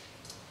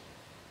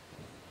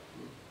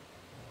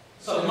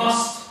 So the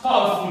most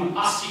powerful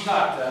ASCII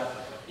character,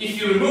 if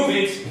you remove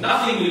it,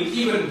 nothing will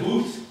even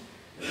boot,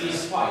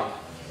 is pipe.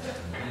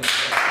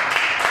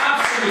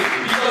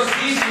 Absolutely, because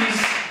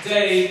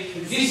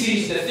this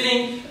is the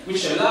thing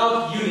which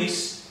allowed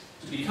Unix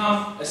to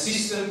become a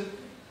system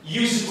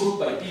usable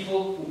by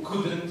people who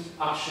couldn't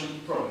actually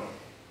program.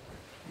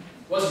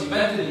 It was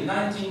invented in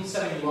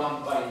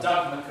 1971 by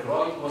Doug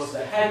McElroy, who was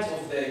the head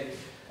of the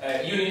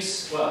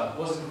Unix, well, it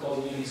wasn't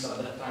called Unix at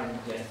that time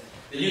yet,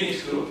 the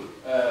Unix group,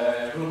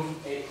 room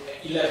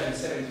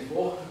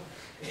 1174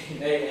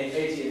 in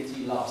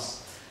AT&T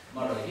Labs,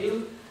 Murray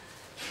Hill.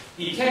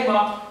 He came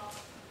up,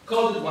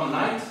 coded one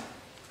night,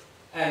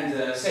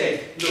 and said,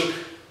 look,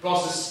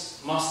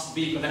 process must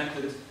be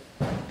connected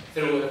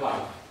through a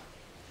pipe.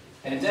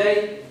 And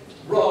they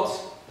wrote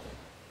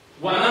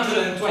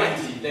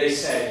 120, they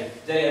say,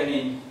 they, I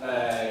mean,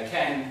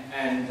 Ken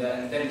and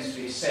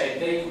dentistry say,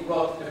 they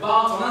wrote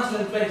about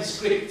 120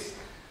 scripts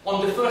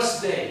on the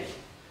first day,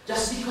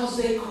 just because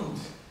they could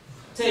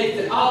take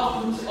the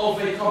output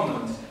of a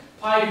command,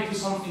 pipe it to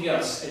something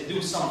else, and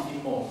do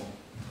something more.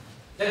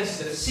 That is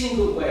the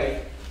single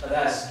way that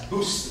has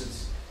boosted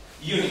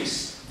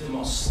Unix the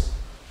most.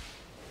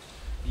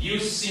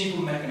 Use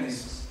simple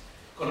mechanisms,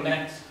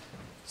 connect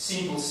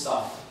simple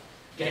stuff,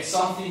 get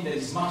something that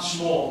is much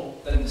more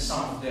than the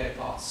sum of their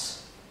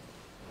parts.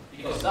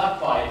 Because that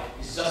pipe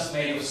is just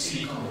made of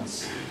silly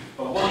comments.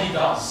 But what it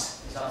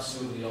does is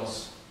absolutely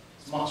awesome.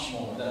 It's much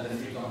more than the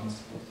 3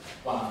 comments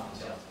one after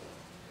the other.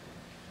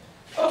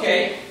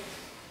 Okay,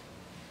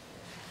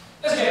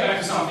 let's get back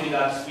to something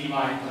that we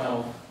might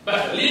know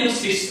better.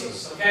 Linux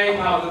distros. Okay,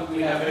 now that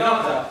we have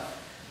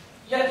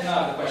yet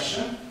another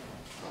question.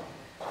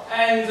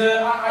 And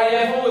I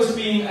have always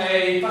been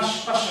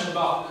passionate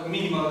about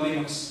minimal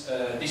Linux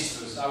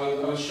distros. I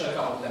will show a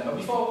couple of them. But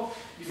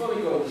before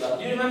we go to that,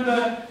 do you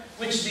remember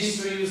which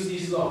distro used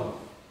this logo?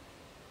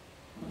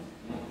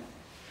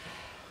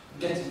 I'm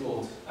getting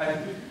old.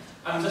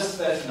 I'm just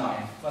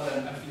 39, but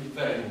I feel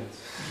very old.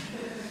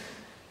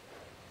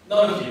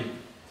 None of you.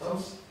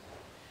 Tom's?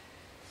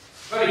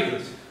 Very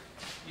good.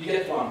 You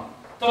get one.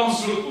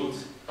 Tom's root boot.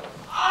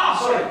 Ah,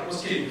 sorry, I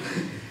was kidding.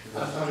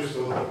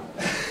 Understood.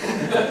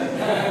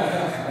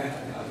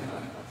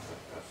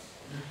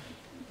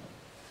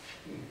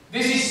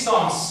 This is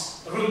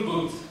Tom's root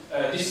boot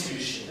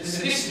distribution. This is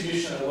a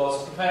distribution that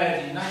was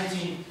prepared in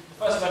the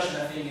first version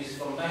I think is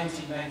from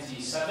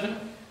 1997,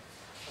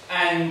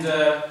 and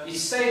it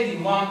stayed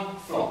in one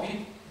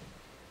floppy,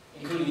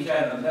 including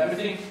kernel and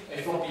everything,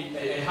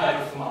 a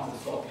highly formatted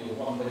floppy of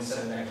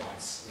 1.7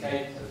 megabytes.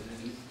 Okay,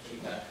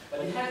 but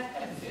it had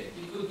everything.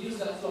 You could use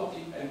that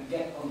floppy and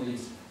get on the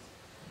internet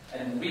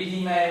and read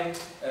email,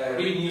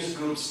 read news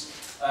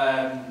groups,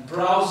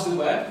 browse the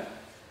web,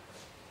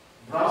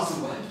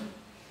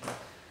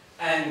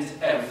 and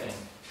everything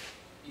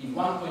in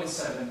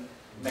 1.7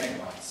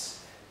 megabytes.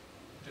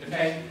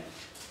 Okay?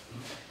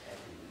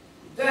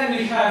 Then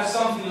we have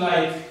something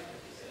like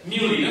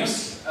New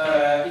Linux.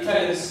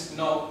 Italians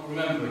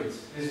remember it.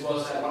 This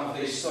was one of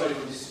the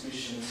historical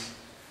distributions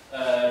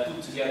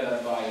put together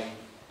by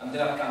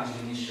Andrea Arcangeli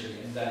initially,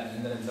 and then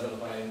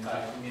developed by the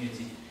entire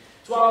community.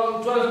 2 to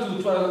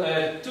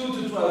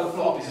 12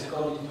 floppies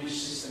according to which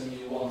system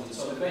you wanted.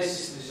 So the base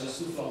system is just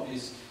 2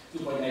 floppies,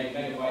 2.8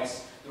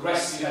 megabytes. The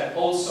rest you had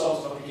all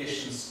sorts of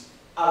applications,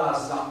 a la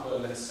Zapper,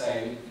 let's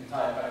say, with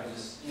entire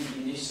packages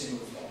in each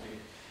single floppy.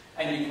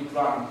 And you could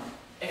run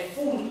a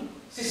full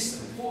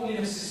system, full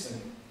Linux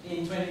system,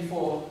 in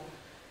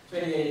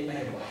 28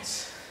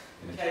 megabytes.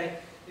 Okay?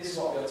 This is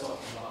what we are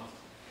talking about.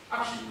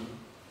 Actually,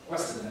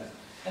 less than that.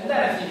 And then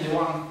I think the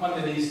one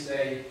that is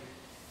the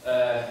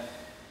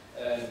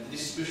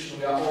distribution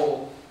we are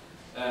all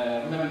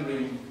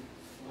remembering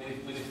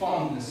with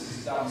fondness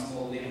is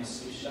downstall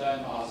Linux, which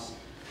learned us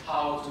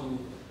how to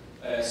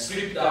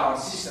stripped down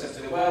systems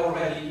that were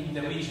already in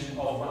the region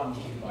of 1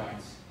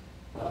 gigabyte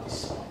at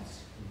this point.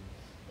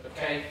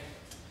 Okay?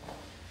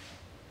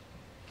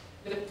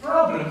 The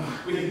problem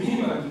with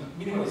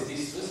minimalist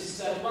distros is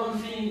that one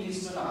thing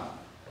is enough.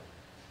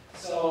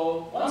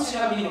 So once you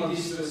have minimal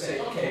distros, say,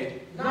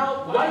 okay,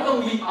 now why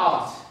don't we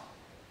add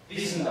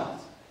this and that?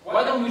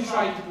 Why don't we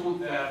try to put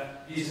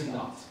this and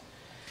that?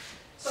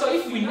 So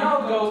if we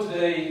now go to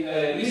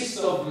the list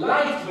of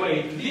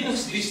lightweight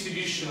Linux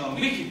distribution on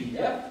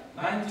Wikipedia,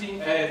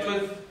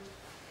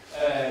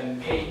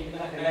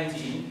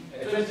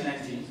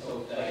 2019, so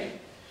today,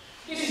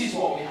 this is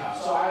what we have.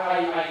 So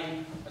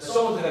I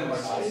sorted them by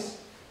size.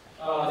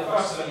 The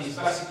first one is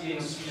basic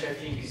Linux, which I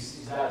think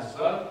is that as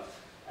well.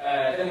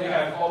 Then we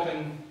have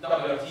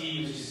OpenWRT,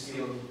 which is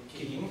still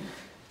kicking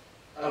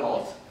a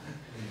lot.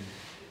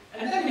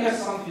 And then we have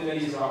something that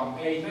is around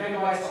 8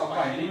 megabytes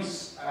Alpine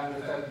Linux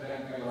and 10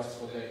 megabytes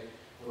for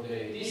the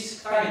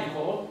disk, tiny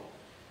core,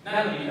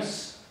 Nano Linux,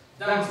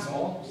 Down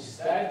Small, which is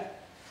dead,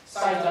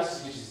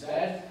 Cytax, which is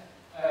dead,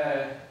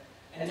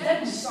 and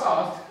then we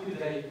start with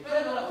a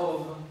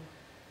level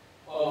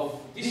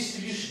of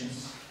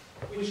distributions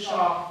which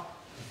are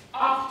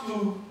up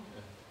to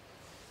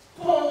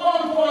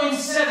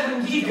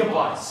 1.7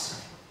 gigabytes.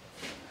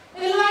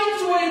 A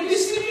lightweight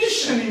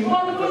distribution in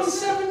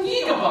 1.7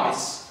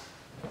 gigabytes.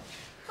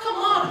 Come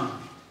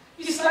on!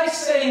 It's like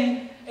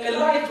saying a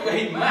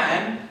lightweight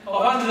man of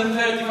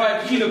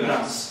 135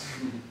 kilograms.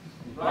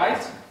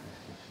 Right?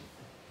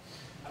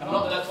 I'm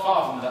not that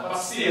far from that, but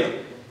still.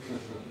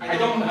 I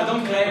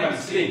don't claim I'm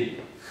slim.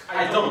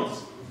 I don't.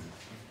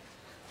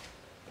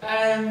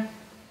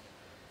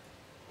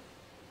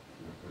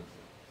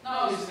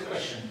 Now is the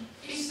question.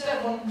 Is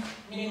that one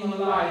minimal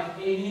life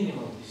a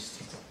minimal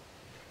distro?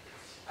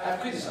 I have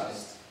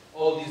criticized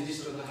all these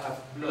distros that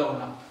have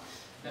blown up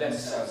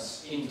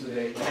themselves into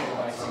the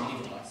megabytes and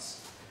gigabytes.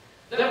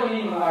 The level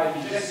minimal life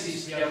in JSC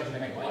is 300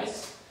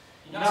 megabytes.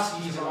 In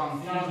ASCII is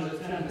around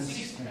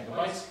 360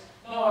 megabytes.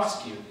 Now I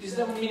ask you, is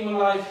level minimal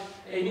life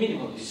a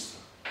minimal distro?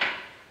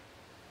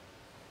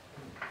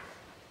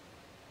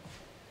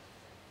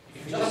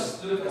 If you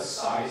just look at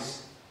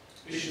size,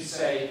 we should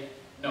say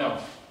no,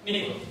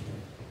 minimal.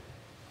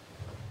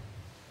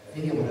 I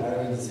think I would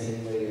argue the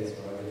same way as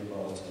what I argued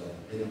about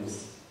Linux.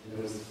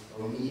 Because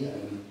for me,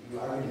 you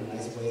argue in a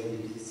nice way that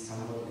it is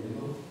somewhat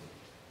minimal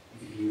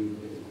if you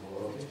look at the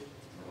core of it.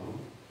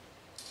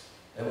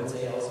 I would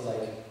say also,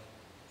 like,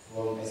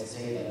 from, as you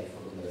say, like,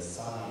 from the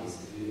size,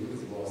 if you look at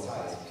the raw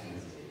size, you can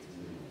say it's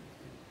minimal.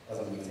 It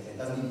doesn't make sense. It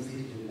doesn't even fit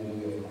into the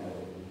memory of my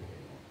own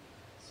anymore.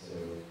 So,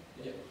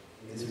 yeah,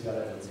 in this regard,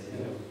 I would say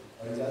no.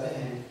 But on the other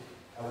hand,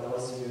 I would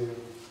also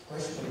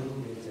question a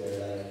little bit,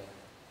 like,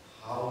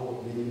 how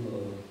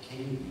minimal can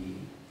you be?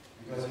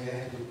 Because you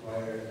have to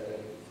require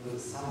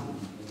some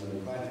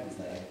requirements,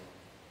 like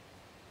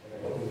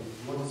you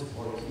want to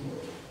support a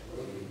keyboard,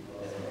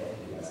 as an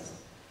devices.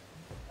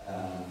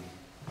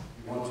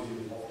 You want to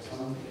offer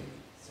something,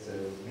 so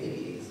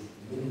maybe it's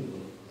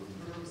minimal for the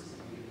purpose of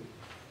you.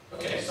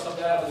 Okay, stop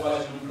there,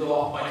 otherwise you will blow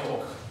off my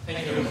talk. Thank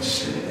you very much.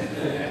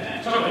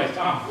 Chocolate,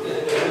 come.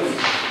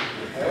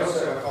 I also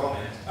have a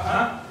comment.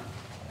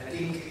 I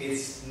think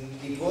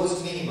it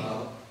was minimal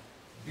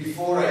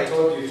before I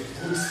told you to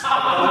put a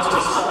bunch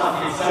of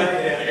stuff inside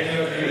there and you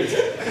agreed.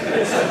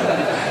 It's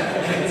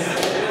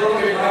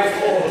probably my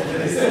fault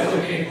that it's not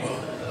minimal.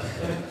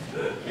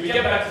 We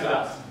get back to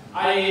that.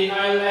 I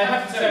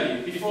have to tell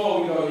you,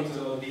 before we go into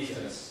the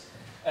details,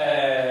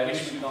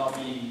 which will not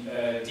be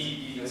deep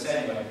details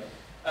anyway,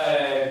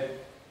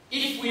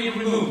 if we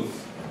remove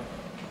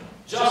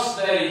just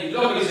the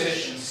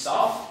localization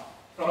stuff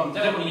from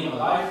Dev1conf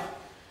Live,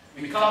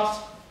 we cut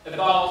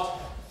about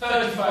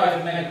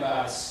 35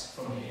 megabytes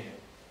from here.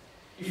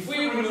 If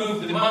we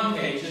remove the man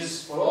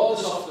pages for all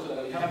the software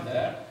that we have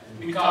there,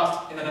 we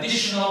cut an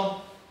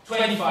additional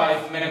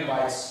 25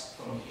 megabytes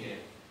from here.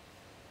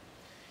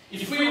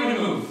 If we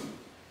remove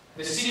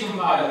the C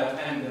compiler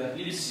and the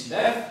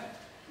libcdev,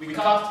 we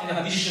cut an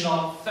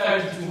additional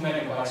 32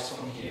 megabytes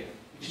from here,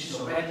 which is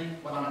already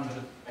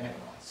 100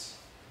 megabytes.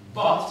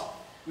 But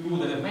we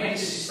would have made a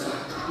system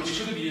which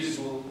could be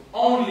usable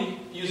only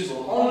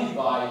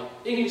by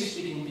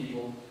English-speaking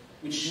people,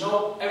 which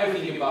know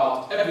everything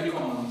about every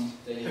command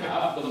they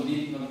have, don't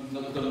need the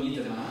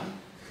man,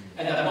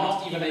 and are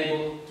not even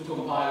able to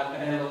compile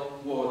an hello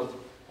word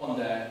on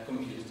their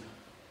computer.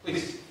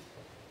 Please.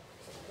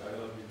 Why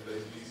not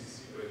replace GCC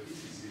by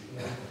TCC?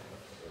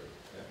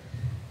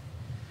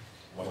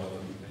 Why not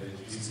replace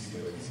GCC by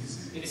TCC?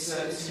 It's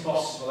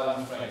impossible,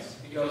 I'm afraid,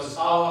 because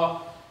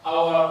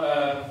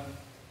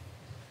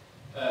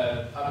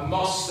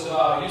most of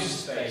our user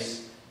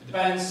space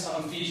depends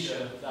on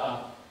feature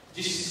that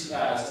GCC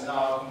has and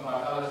our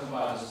other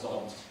compilers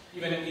don't.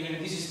 Even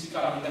this is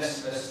becoming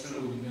less and less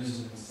true with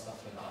music and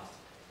stuff like that.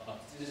 But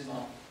this is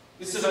not.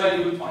 This is a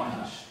very good point,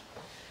 Ash.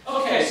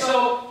 Okay,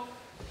 so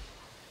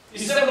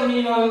is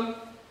Dev1conf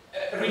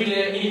really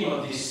a minimal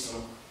distro?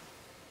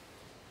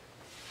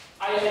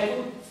 I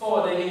put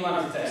forward a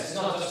minimality test,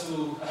 not just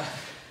to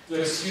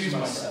excuse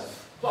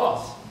myself, but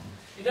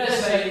It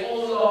has a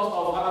whole lot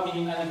of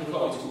admin and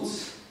recovery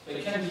tools.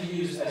 It can be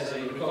used as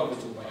a recovery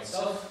tool by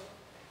itself.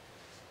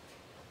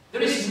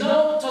 There is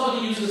no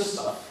totally useless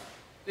stuff.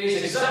 There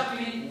is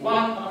exactly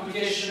one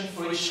application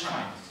for each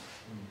kind.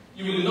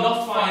 You will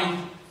not find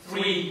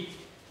 3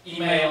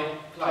 email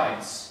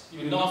clients.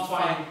 You will not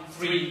find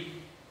 3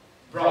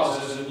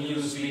 browsers or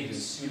news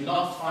readers. You will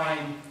not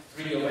find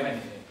 3 of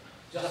anything.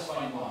 Just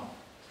find one.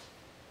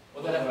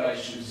 Whatever I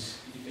choose.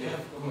 If you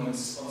have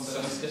comments on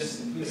some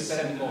suggestions, please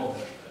send them over.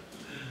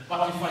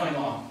 But you find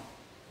one.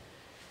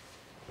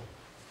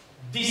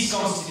 This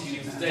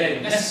constitutes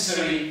the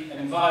necessary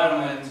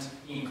environment,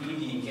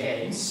 including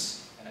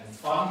games and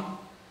fun,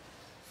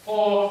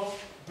 for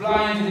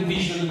blind and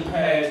visually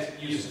impaired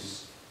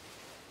users.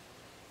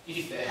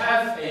 If they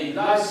have a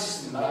live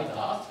system like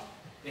that,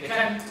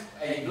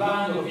 a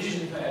blind or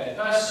visually impaired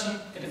person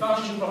can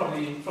function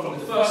properly from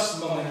the first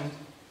moment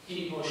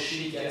he or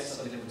she gets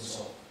a little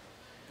console.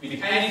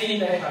 With anything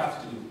they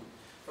have to do,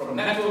 from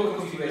network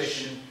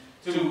configuration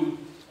to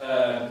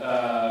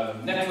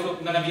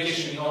network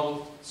navigation in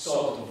all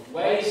sorts of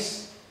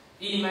ways,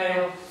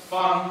 email,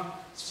 fun,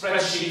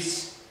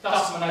 spreadsheets,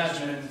 task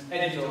management,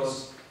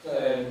 editors,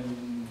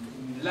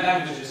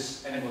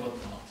 languages, and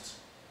whatnot.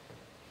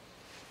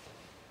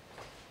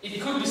 It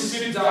could be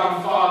stripped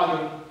down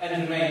further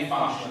and remain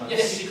functional.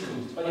 Yes, it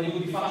could, but it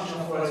would be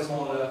functional for a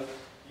smaller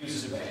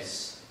user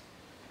base.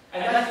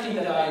 And I think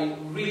that I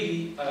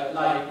really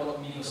like what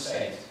Mino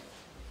said.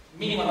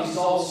 Minimal is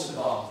also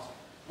about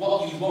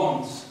what you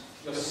want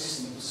your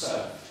system to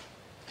serve.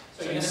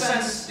 So in a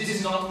sense, this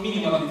is not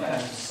minimal in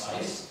terms of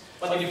size,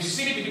 but if you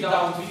strip it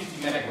down to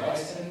 50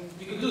 megabytes, then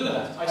you could do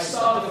that. I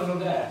started from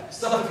there. I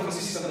started from a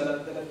system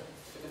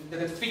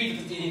that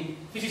fitted in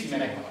 50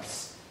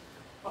 megabytes.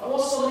 But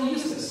also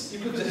useless. You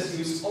could just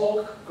use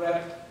awk,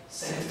 grep,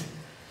 send.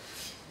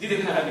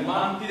 Didn't have any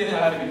man, didn't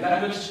have any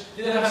language,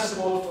 didn't have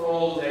support for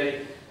all the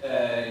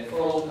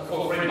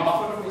for frame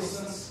buffer, for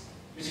instance,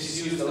 which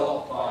is used a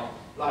lot by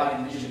blind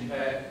and visually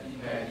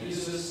impaired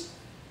users.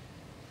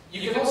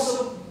 You can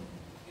also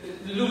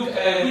look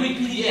read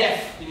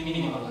PDF in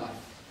minimal life,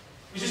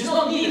 which is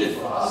not needed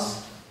for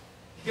us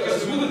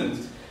because we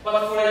wouldn't.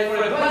 But for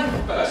a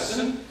blind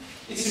person,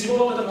 it's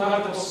important to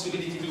have the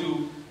possibility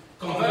to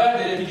convert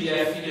the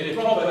PDF into a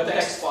proper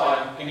text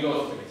file and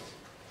go through it.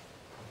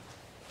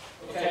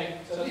 Okay,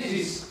 so this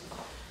is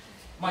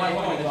my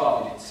point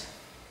about it.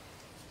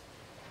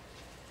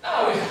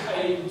 Now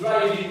I'm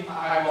driving,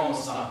 I'm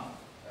almost done.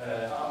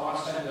 How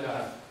much time do I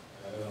have?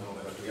 I don't know,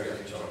 but we are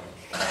getting started.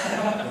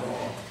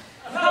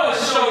 Now I'll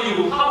show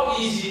you how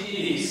easy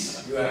it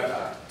is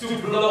to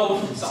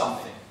blow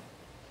something.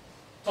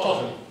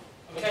 Totally.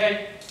 Okay?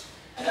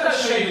 And then I'll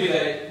show you with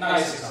a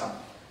nice example.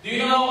 Do you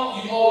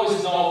know, you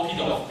always know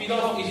PDOF.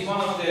 PDOF is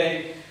one of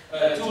the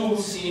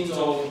tools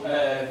into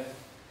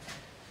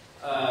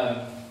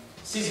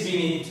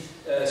sysadmin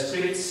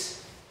scripts.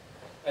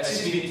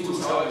 Sysadmin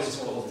tools, however it's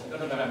called. I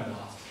don't remember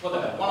that.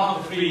 Whatever. One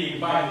of the 3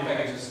 binary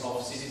packages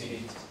of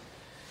sysadmin.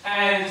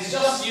 And it's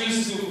just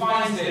used to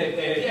find the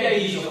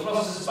PIDs of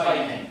processes by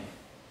name.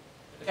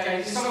 Okay?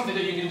 It's something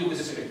that you can do with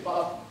the script,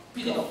 but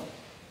PDOF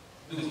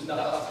does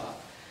that.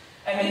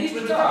 And it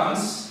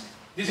returns,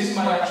 this is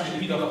my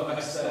actually PDOF at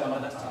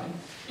that time,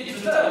 it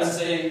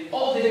returns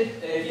all the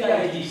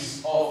PIDs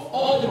of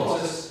all the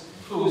processes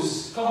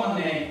whose common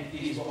name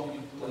is what we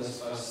put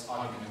as first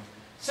argument,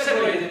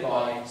 separated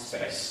by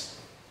space.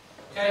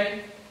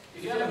 Okay? If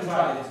you haven't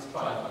tried it,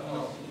 try it. I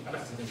know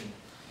it's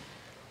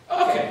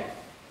okay.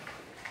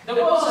 There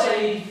was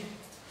a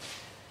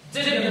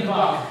Dyne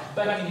bug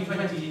back in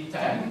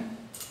 2010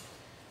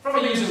 from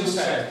a user who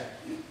said,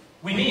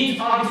 we need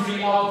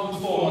arbitrary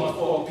output format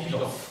for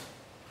PDOF.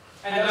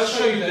 And I'll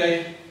show you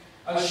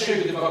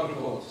the bug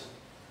report.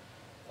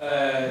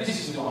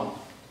 This is the one.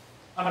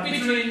 An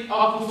arbitrary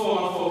output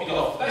format for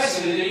PDOF.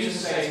 Basically, the user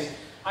says,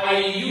 I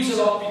use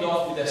a lot of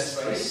PDOF with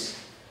strace.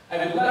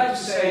 I would like to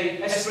say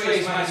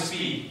strace minus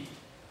p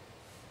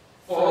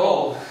for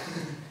all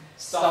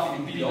stuff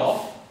in PDOF.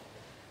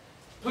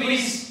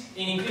 Please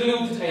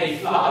include a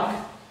flag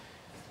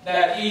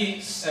that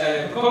is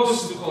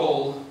proposed to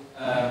call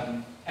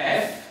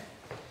f,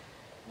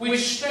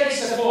 which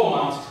takes a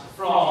format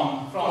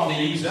from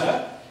the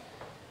user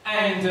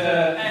and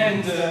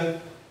then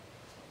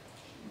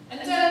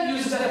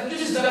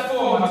uses that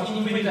format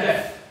in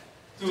printf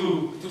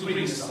to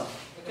print stuff.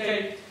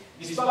 Okay,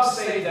 this bug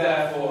stayed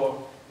there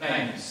for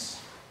 9 years.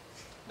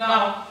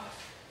 Now,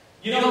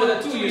 you know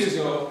that 2 years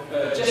ago,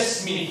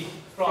 Jess Smith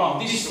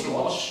from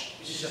DistroWatch,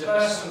 which is a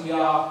person we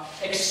are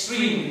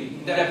extremely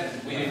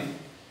indebted with,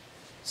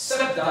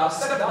 stepped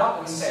up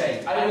and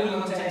said, I will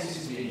maintain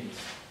sysadmin.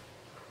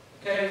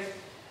 Okay?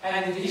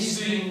 And he's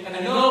doing an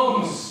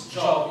enormous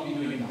job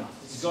in doing that.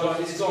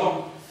 It's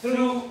gone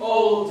through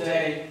all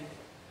day,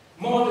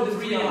 more than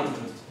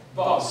 300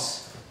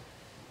 bugs,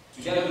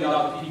 together with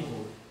other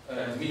people,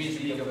 the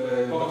Ministry of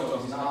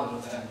Protocols in other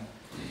of them,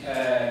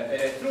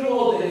 through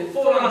all the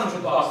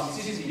 400 bugs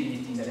in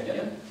sysadmin in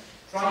Debian,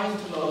 trying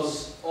to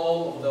close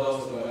all of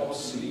those that were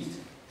obsolete,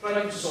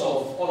 trying to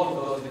solve all of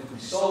those that could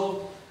be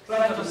solved,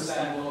 trying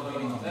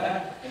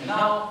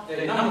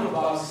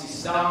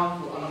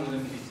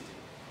 150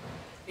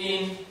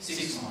 in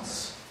 6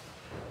 months.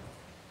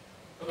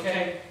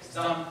 Okay, it's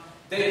done.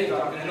 They did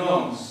an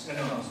enormous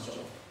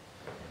job.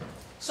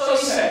 So he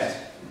said,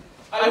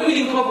 I will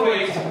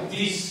incorporate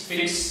this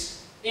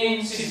fix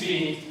in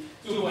sysbinit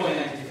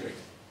 2.93.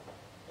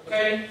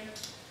 Okay?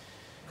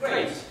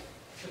 Great.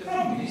 The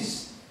problem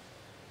is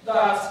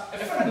that a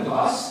friend of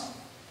us,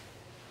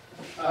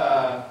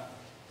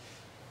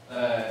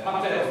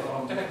 Matteo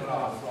from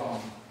Katolaz from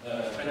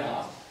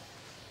Renat,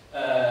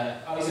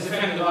 is a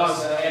friend of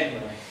us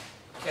anyway.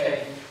 Okay?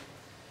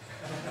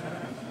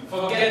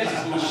 Forget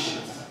this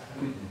bullshit.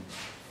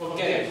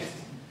 Forget it.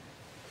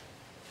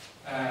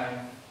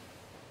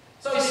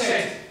 So he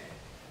said,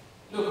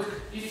 look,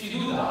 if you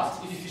do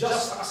that, if you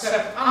just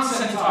accept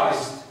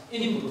unsanitized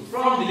input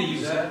from the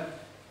user,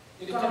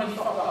 you're going to be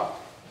fucked up.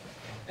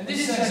 And this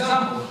is an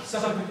example. So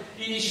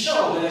he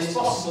showed that it's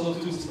possible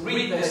to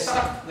read the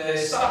stack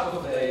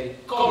of the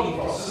calling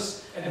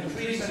process and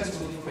retrieve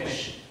sensible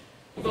information.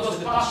 Because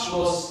the patch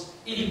was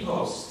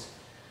ill-posed.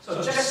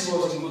 So Jesse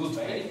was in good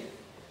faith,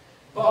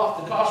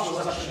 but the patch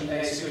was actually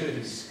a security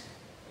risk.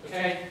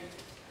 Okay?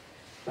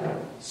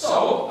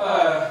 So,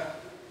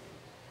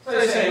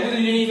 they say,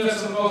 within the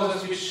universe of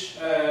process which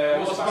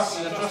was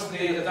passing and trusted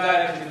data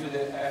directly to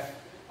the F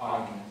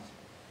argument.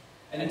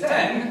 And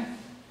then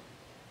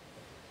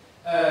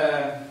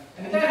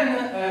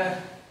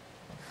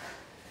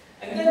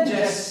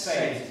Jess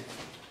said,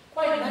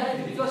 quite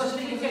negative, because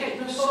you think, okay,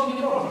 you're solving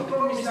the problem. The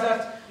problem is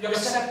that you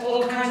accept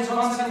all kinds of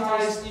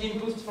unsanitized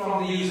input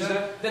from the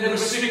user, then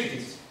restrict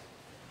it.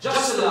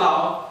 Just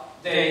allow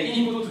the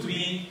input to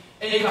be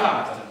a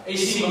character, a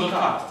single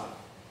character.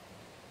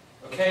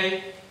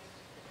 Okay?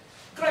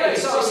 Great,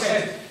 so I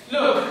said,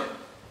 look,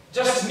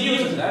 just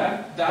mute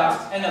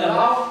that and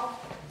allow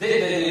the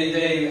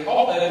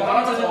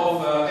parameter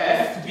of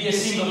f to be a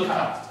single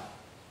character.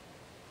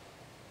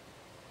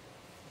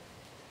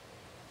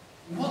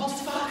 What the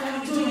fuck are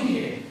you doing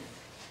here?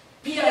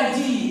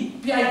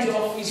 PID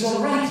of is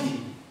already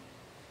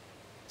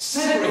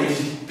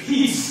separating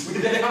piece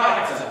with the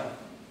character.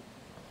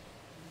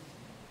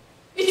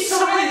 It's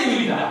already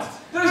doing that.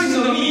 There is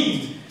no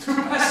need to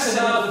pass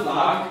another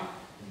flag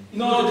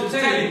in order to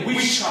tell it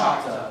which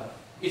character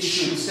it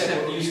should use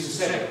to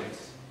separate.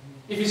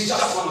 If it's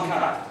just one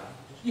character.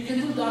 You can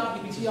do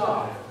that with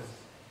TR.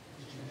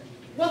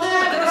 Well,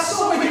 there are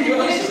so many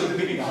ways of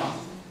doing that.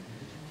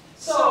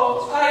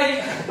 So,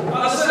 at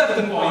a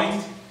certain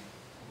point,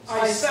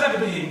 I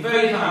stepped in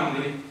very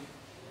humbly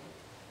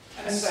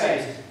and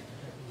said,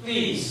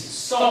 please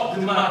stop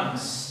the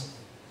madness.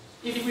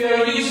 If we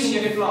are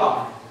using a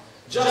flag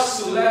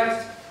just to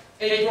let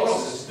a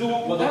process do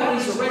whatever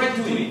it's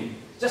already doing,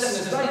 just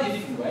in a slightly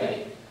different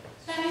way,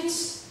 then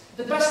it's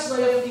the best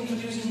way of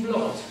introducing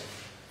bloat.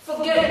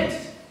 Forget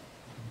it.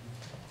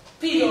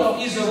 PDOF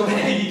is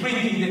already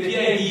printing the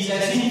PIDs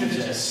as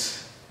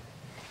integers.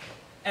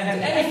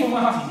 And any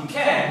formatting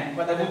can,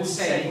 but I would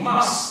say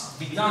must,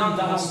 be done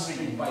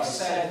downstream by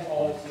set,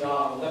 alt, TR,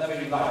 whatever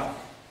you like.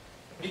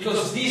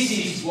 Because this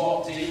is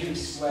what the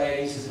Unix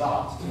way is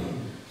about.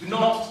 Do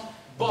not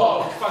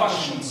bulk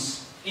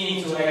functions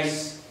into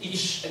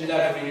each and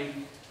every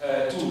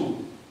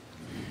tool.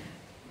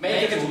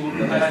 Make a tool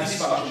that has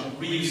this function,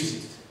 reuse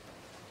it.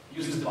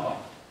 Use the bulk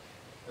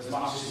as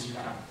much as you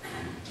can.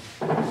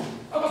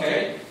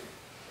 Okay.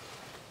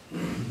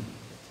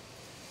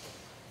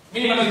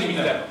 Minimalism in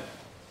Dev.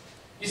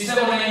 Is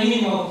there a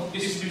minimal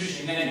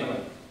distribution in any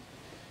way?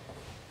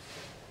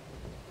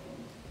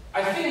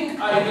 I think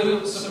I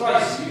will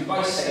surprise you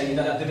by saying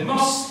that the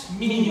most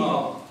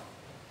minimal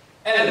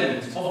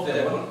element of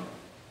Dev1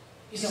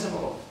 is a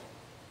prologue.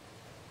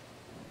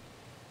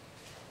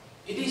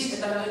 It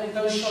is, and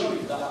I will show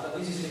you that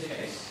this is the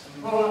case.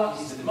 A prologue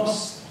is the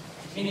most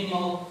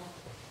minimal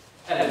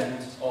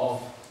element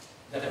of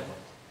Dev1.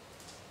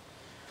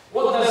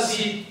 What does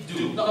it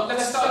do? Now,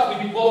 let's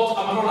start with what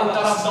a prologue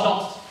does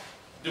not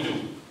do.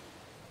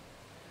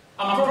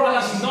 Umbrella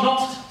is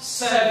not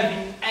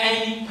serving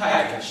any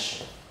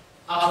package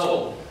at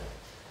all.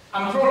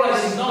 Umbrella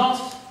is not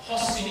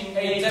hosting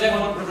a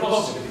Dev1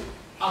 repository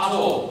at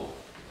all.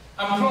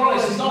 Umbrella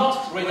is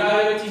not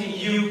redirecting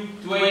you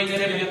to a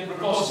Debian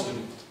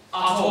repository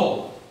at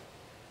all.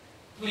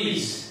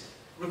 Please,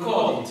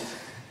 record it.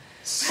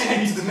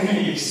 Send it to the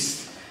mail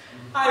list.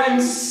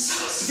 I'm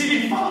so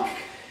silly fuck.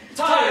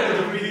 Tired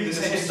of reading the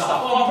same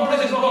stuff. Oh,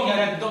 Umbrella is working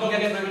and don't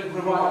get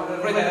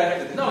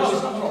redirected. No,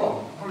 it's not a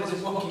problem. Umbrella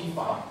is working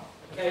fine.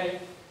 Okay?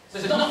 So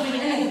it's not doing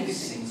any of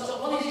these things. So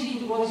what is he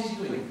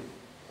doing?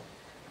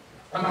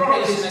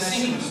 Umbrella is an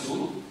asynchronous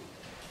tool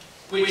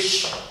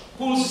which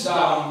pulls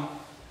down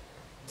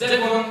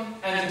Dev1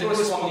 and the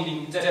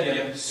corresponding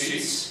Debian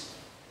suites,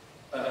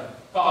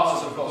 parts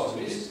of the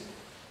repositories.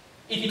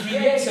 It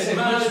creates a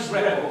merged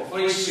repo for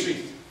each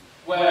suite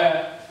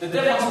where the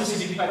Dev1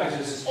 specific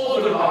packages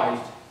override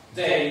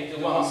the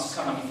ones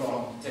coming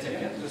from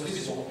Debian, because this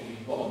is what we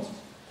want.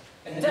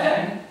 And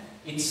then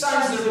it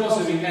signs the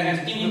repository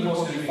and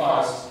in-repository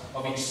files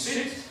of each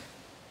suite.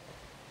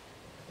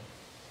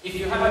 If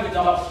you have a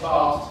doubt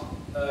about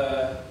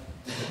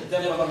the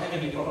Dev1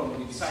 having a problem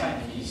with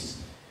design keys,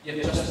 you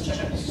have just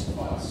check this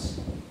twice.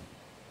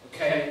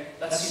 Okay,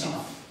 that's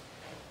enough.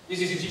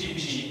 This is a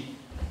GPG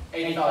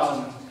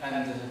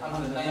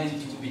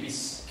 8092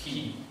 bits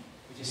key,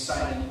 which is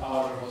signed in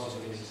our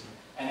repositories.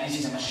 And this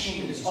is a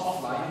machine that is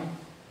offline,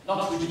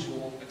 not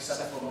reachable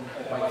except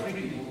by 3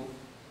 people,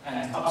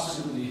 and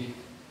absolutely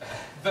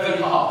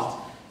very hard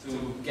to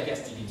get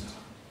into.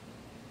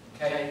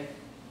 Okay?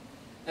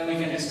 Then we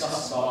can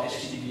discuss about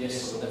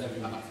HTTPS or whatever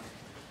you like.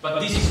 But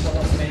this is what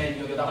has made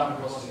your Dyne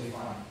repository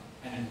fine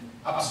and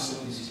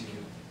absolutely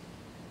secure.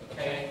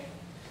 Okay?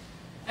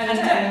 And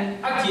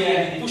then at the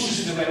end it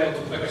pushes the repo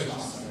to package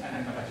master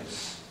and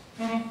packages.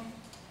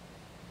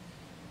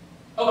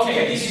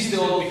 Okay, this is the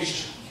old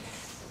picture.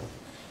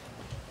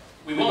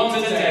 We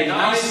wanted a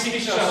nice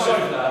picture,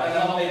 sorry for that,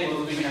 I'm not able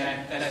to bring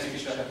a nice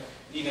picture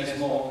in a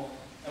small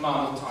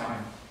amount of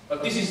time.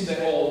 But this is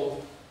the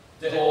old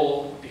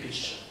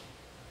picture.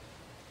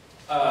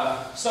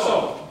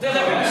 So,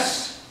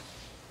 developers,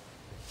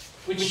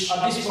 which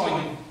at this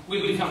point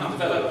will become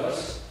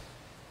developers,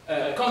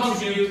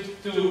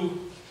 contribute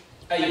to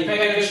a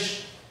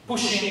package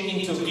pushing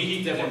into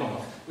Git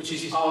Dev1conf, which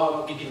is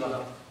our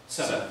GitLab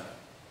server.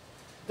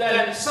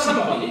 Then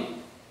somebody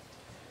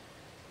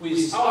who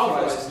is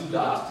authorized to do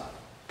that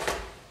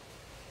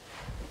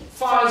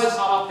fires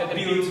up a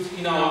build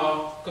in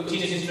our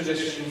continuous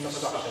integration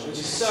infrastructure, which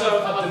is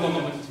served at the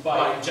moment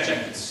by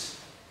Jenkins.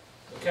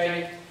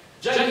 Okay?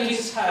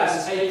 Jenkins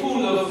has a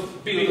pool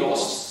of build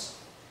hosts,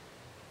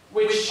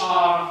 which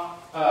are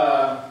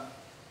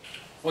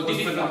for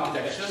different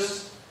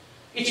architectures.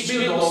 Each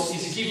build host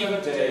is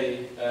given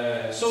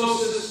the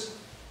sources,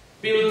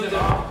 build them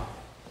up,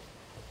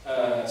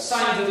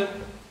 sign them,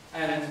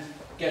 and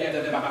get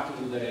them back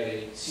to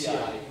the CI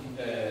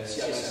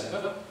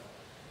server.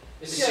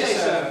 The CI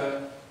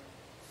server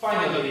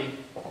finally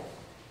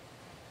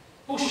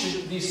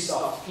pushes this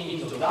stuff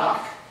into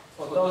Duck.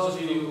 For those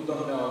of you who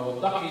don't know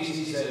what Duck is,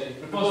 it is a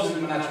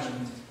repository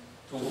management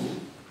tool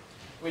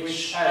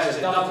which has a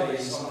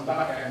database on the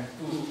backend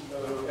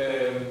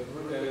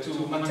to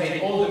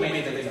maintain all the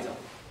metadata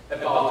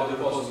about the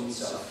repository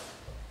itself.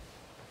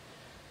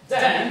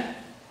 Then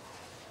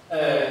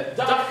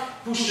Duck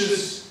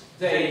pushes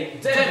the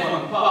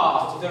Dev1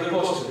 part of the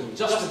repository,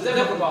 just the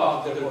Dev1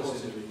 part of the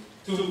repository,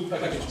 to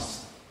package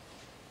master.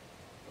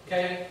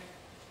 Okay?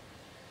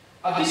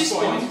 At this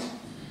point,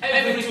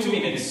 every 2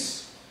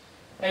 minutes,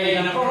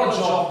 an Aurora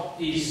job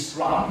is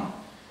run.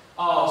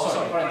 Oh,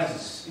 sorry,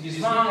 parenthesis. It is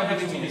run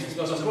every 2 minutes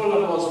because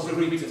Aurora was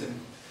rewritten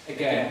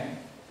again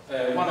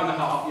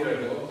 1.5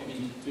 years ago,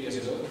 maybe 2 years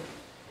ago,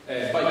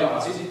 by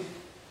Katolaz.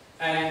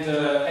 And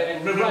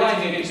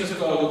rewriting a piece of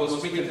code that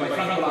was written by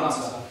Frank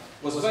Lanza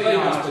was very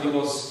nice, but it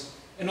was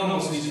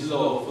enormously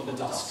slow for the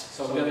task.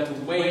 So we had to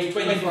wait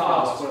 24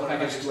 hours for a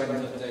package to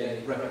enter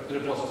the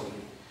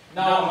repository.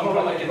 Now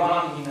Aurora can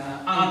run in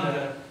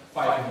under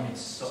 5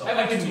 minutes. So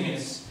every 2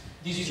 minutes,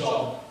 this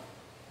job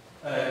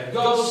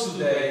goes to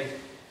the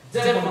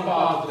Dev1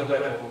 part of the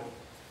repo,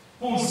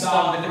 pulls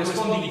down the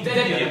corresponding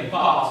Debian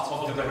part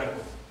of the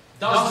repo,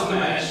 does the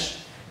merge.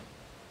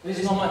 There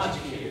is no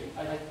magic here. I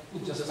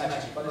put just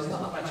magic, but there's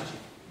not magic.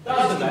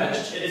 Does the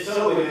merge. It's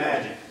totally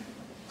magic.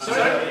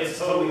 Sorry? It's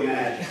totally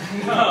magic.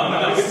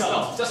 No, it's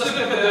not. Just look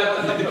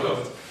at the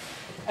code.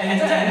 And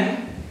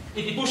then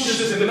it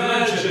pushes the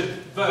merged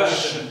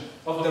version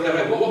of the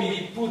repo, what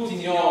we put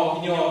in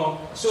your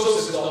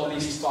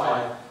sources.list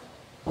file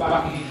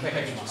back in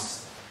package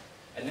master.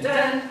 And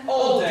then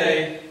all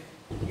day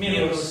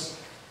mirrors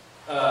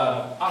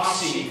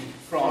rsync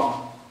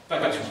from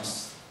package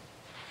master.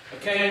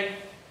 Okay?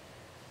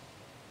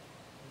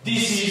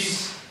 This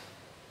is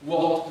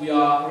what we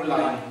are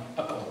relying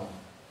upon.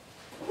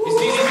 Is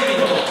this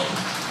minimal?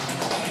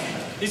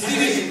 Is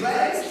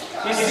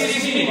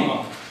this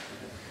minimal?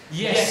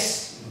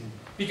 Yes.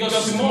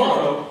 Because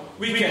tomorrow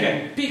we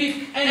can pick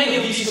any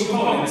of these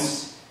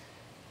components,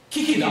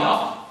 kick it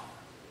up,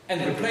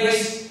 and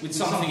replace with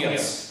something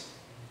else.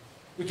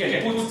 We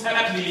can put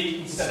takled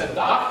instead of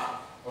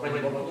Duck,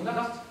 already working on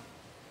that.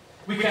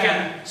 We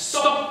can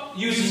stop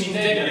using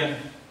Debian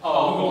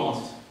all we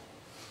want.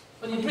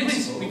 But in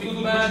principle, we could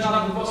merge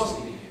another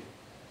repository here.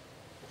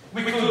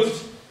 We could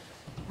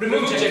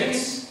remove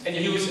Jenkins and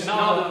use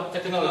another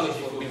technology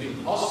for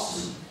building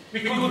hosts. We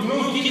could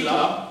remove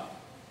GitLab,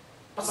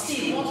 but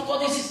still,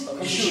 what is it?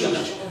 We should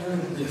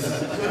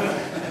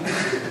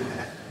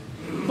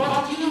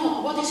But you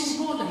know, what is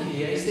important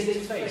here is the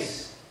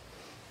interface.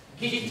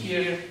 Git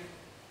here,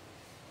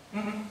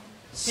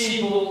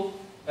 simple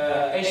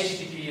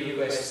HTTP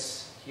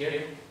requests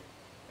here,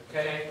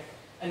 okay?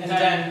 And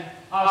then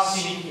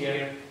rsync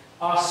here,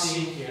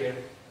 rsync here,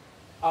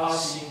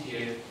 rsync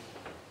here,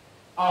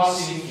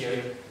 rsync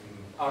here,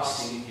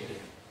 rsync here.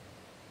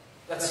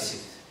 That's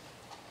it.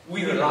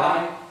 We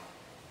rely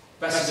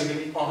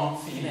basically on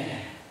thin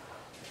air.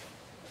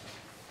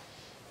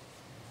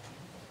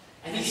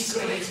 And it's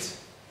great.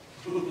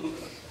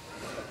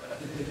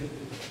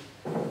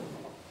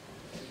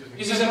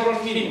 Is this a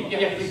wrong meaning?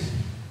 Yeah, please.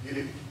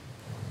 You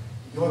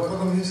your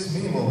economy is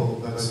minimal,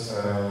 but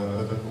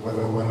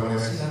when I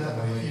see that and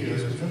when I hear your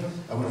description,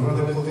 I would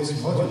rather call this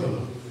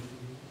modular,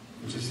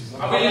 which is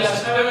not... I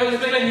will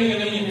explain you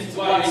in a minute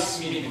why it's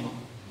minimal.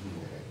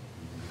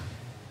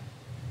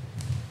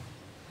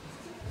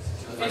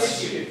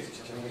 It's here.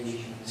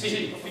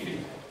 See,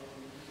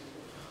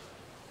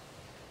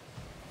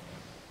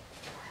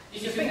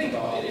 if you think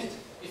about it,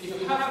 if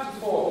you have to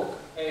fork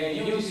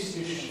a new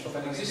distribution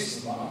from an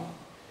existing one,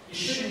 you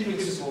should in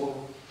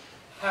principle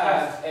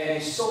have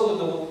a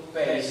solid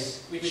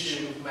base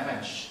which you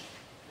manage.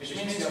 Which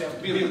means you have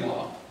to build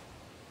up,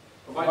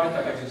 provide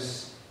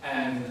packages,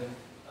 and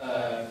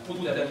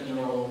put them in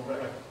your own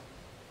record.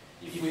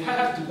 If we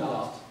had to do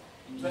that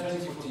in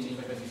 2014,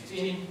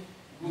 2015,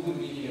 we wouldn't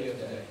be here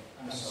today.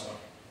 I'm sorry.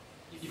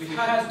 If we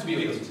had to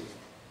build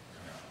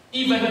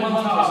even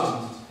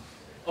 1,000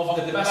 of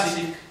the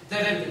basic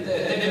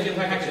Dev1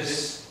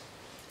 packages,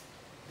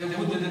 there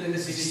wouldn't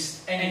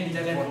exist any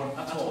Dev1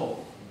 at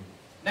all.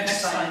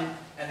 Next time,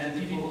 and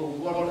then people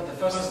who worked at the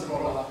first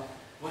roller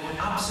were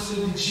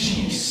absolute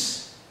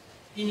genius.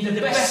 In the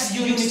best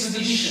Unix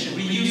tradition,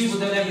 we use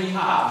whatever we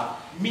have,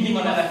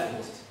 minimal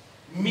effort,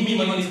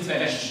 minimal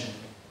intervention.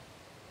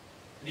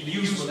 We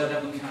use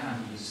whatever we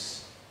can use.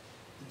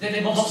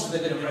 Then most of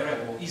the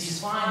Dev1 is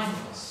fine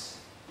for us.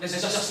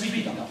 Let's just tweak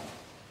it up.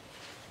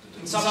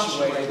 In such a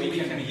way we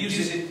can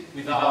use it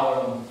with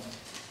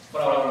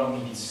for our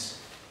own needs.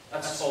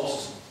 That's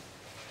awesome.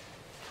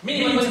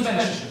 Minimal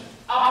intervention.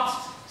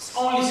 Up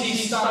only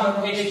see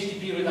standard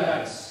HTTP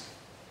redirects.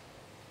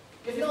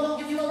 If you know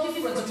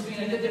difference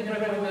between a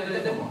Dev1 and a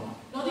Dev1.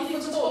 No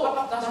difference at all.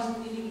 Up doesn't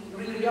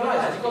really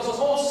realize it because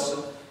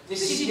also the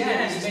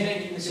CDN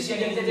is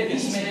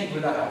making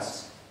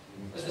redirects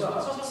as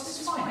well. So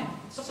it's fine.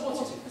 It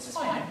supports it. It's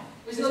fine.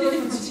 There's no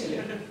difference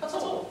here at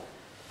all.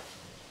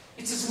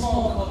 It's a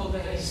small code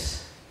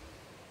base.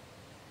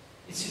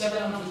 It's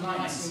 1100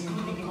 lines,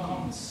 including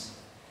comments.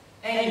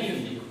 Any of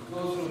you could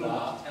go through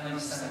that and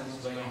understand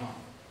what's going on.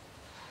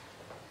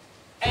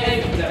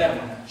 Every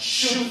Dev1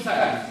 should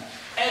fail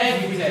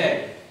every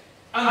day,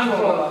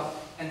 unroller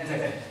and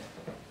Dev.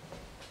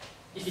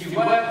 If it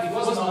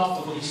wasn't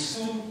enough for these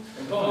two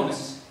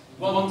components,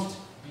 we wouldn't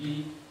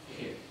be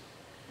here.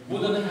 We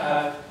wouldn't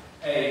have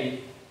a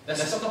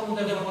desktop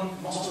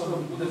Dev1, most of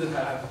them wouldn't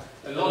have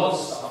a lot of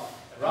stuff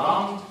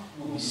around.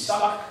 We would be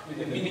stuck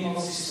with a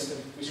minimal system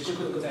which could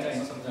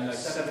contain something like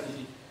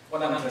 70,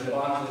 100,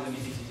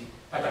 150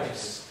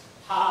 packages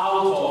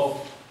out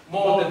of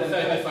more than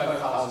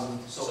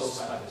 35,000 source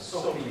packages.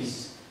 So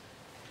please,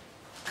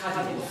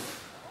 cut it off.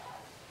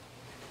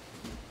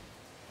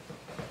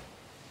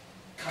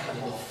 Cut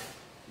it off.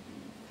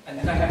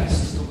 And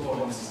practice to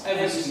components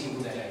every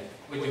single day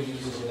when you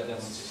use your Dev1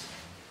 system.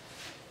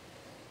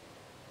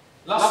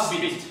 Last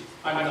bit,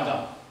 I'm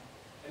done.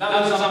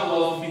 Another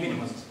example of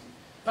minimalism.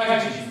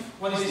 Packaging.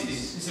 What is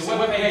this? It's a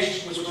web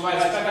page which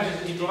provides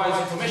packages. It provides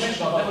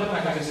information about Dev1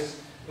 packages.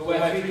 There were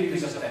 3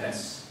 releases of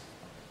events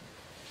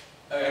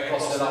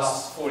across the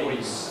last 4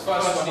 years. The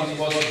first one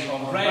was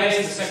on Rails,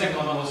 the second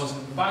one was on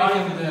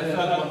Python, the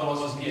third one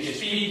was on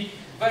PHP.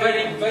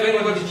 Very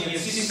engineered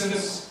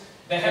systems.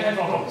 They had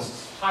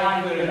problems.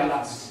 High query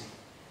latency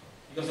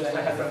because they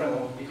had a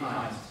framework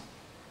behind.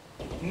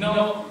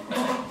 No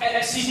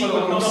SQL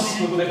or no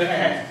SQL they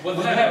had.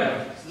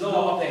 Whatever.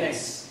 Low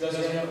updates because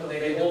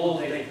they all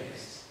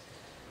databases.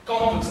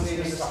 Complex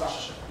data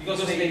structure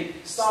because they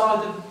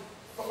started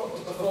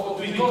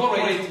to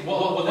incorporate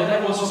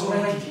whatever was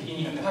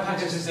already in the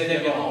packages that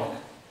Dyne.org.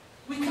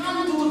 We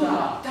can't do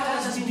that.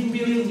 That has been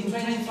built in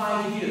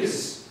 25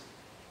 years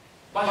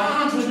by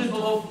hundreds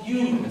of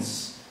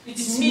humans.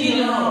 It's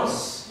million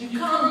hours. You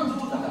can't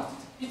do that.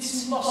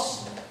 It's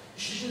impossible.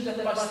 You should do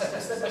that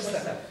step by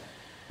step.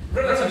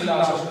 Relatively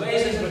large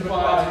databases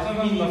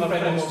require minimal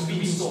frameworks to be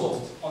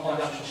installed on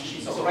the actual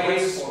machine. So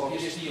Rails or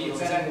PHP or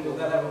Zen or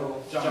whatever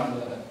or Jump or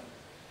whatever.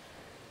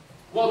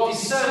 What is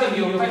serving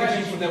your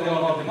packaging for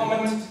Dyne.org at the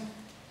moment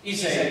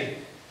is a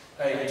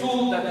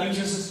tool that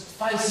uses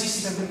file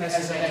system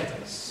as a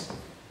database.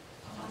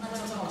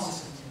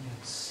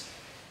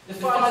 The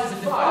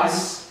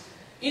files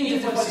in the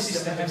file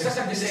system have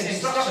exactly the same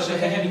structure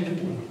they have in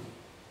the pool.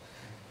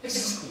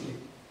 Exactly.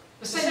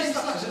 The same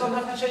structure, they don't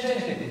have to change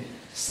anything.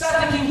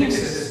 Static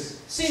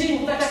indexes,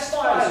 simple text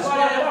files, while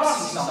you're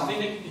parsing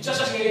something, you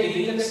just create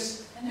the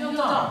index and you're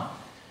done.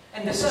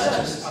 And the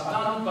searches are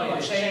done by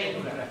a chain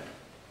of graph.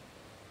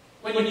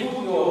 When you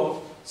put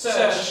your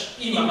search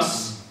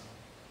Emacs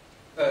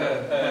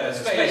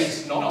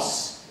space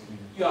NOS,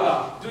 you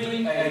are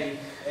doing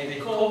a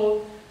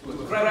call to a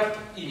grep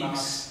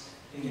Emacs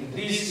in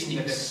this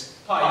index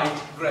pipe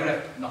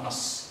grep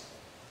NOS.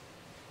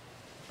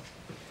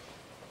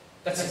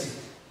 That's it.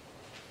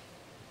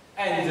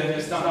 And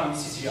it's done in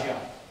CGI.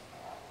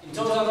 In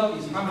total,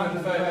 it's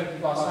 130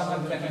 plus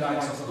 120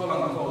 lines of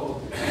column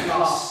code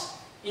plus,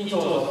 in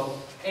total,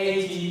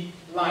 80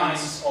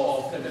 lines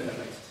of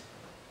template.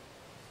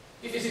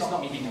 If it's not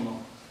minimal,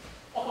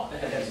 what the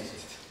hell is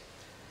it?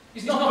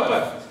 It's not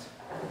perfect,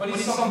 but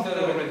it's something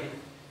that already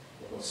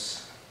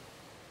works.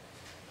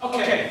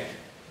 Okay.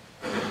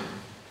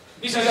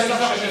 This is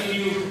instruction if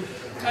you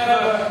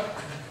ever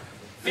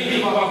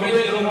think about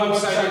creating a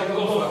website or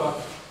go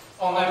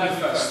on level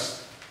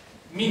first.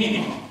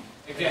 Minimum.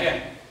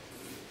 Again.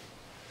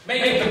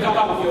 Make a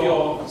backup of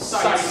your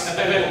site's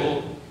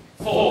available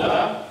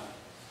folder.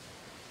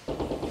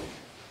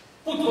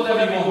 Put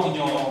whatever you want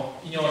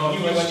in your new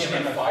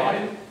HTML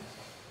file.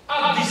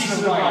 Add this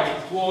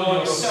override to all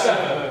your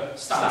server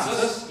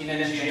stances in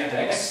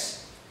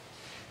NGINX.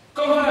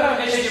 Convert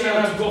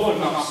HTML to Google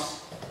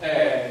Maps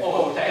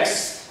or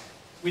text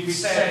with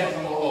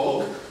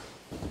send.org.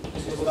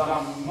 This was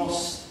done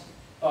most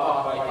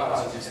by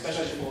parsers,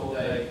 especially for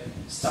the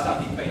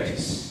static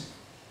pages.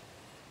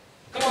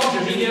 Come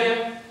on,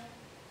 media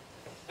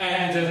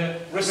and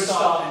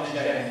restart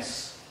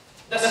NGINX.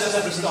 That's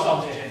just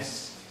restart NGINX.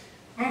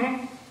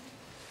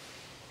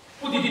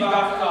 Put it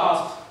back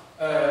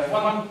at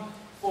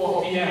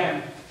 1:04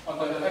 p.m. on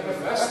the April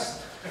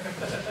 1st.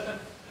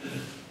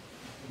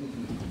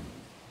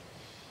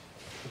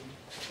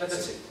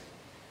 That's it.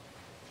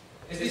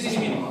 Is this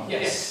minimal?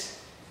 Yes.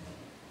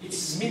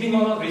 It's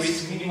minimal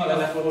risk, minimal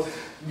effort,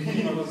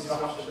 minimal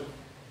disruption,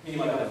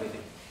 minimal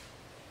everything.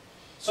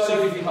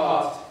 Sorry if you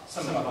hard,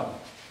 something about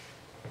it.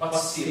 But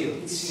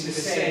still, it's in the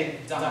same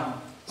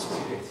dumb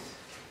spirit.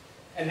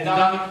 And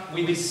done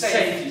with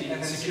safety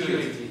and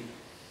security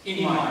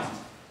in mind.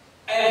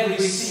 Every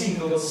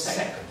single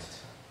second.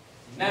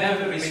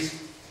 Never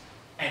risk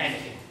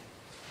anything.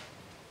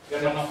 We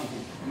are not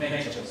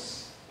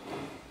managers.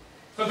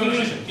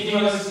 Conclusion.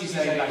 Minimalism is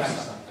a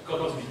lifestyle,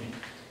 according to me.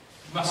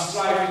 You must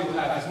strive to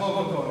have small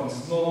components,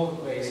 small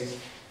waste,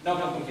 no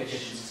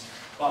complications.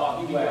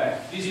 But beware,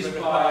 this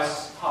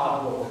requires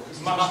hard work.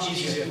 It's much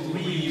easier to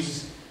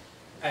reuse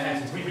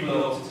and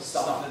reload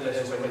stuff that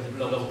is already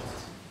bloated.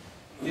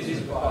 This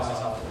requires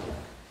hard work.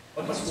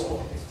 But it's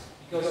worth it.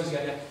 Because you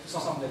get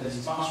something that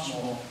is much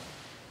more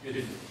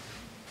beautiful.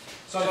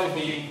 Sorry for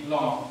being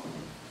long,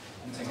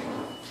 and thank you.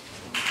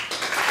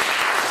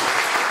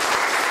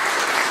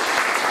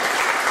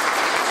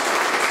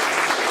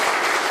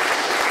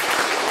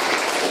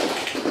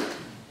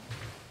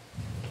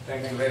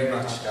 Thank you very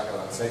much,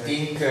 Katolaz. I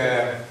think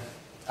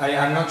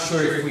I'm not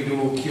sure if we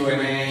do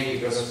Q&A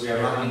because we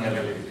are running a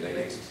little bit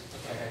late.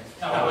 Okay.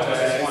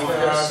 If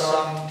there are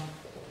some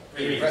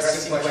really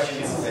pressing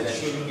questions that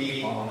shouldn't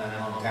be on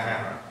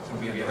camera,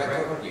 should be on the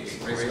record, please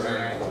raise your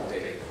hand and we'll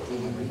take it.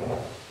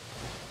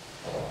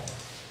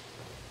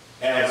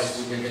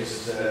 Else we can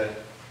just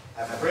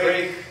have a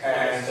break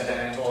and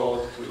then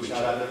talk to each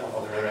other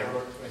off the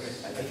record. I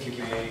think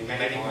you made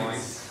many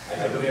points.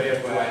 And I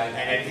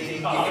think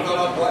if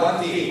not one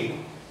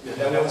thing,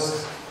 that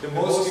was the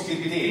most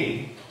stupid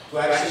thing to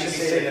actually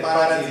say that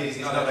Paradis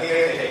is not a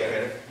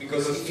caretaker,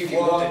 because if he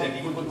wanted, he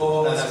could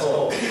own us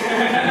all. Thank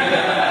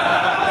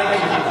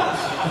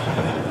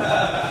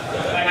you.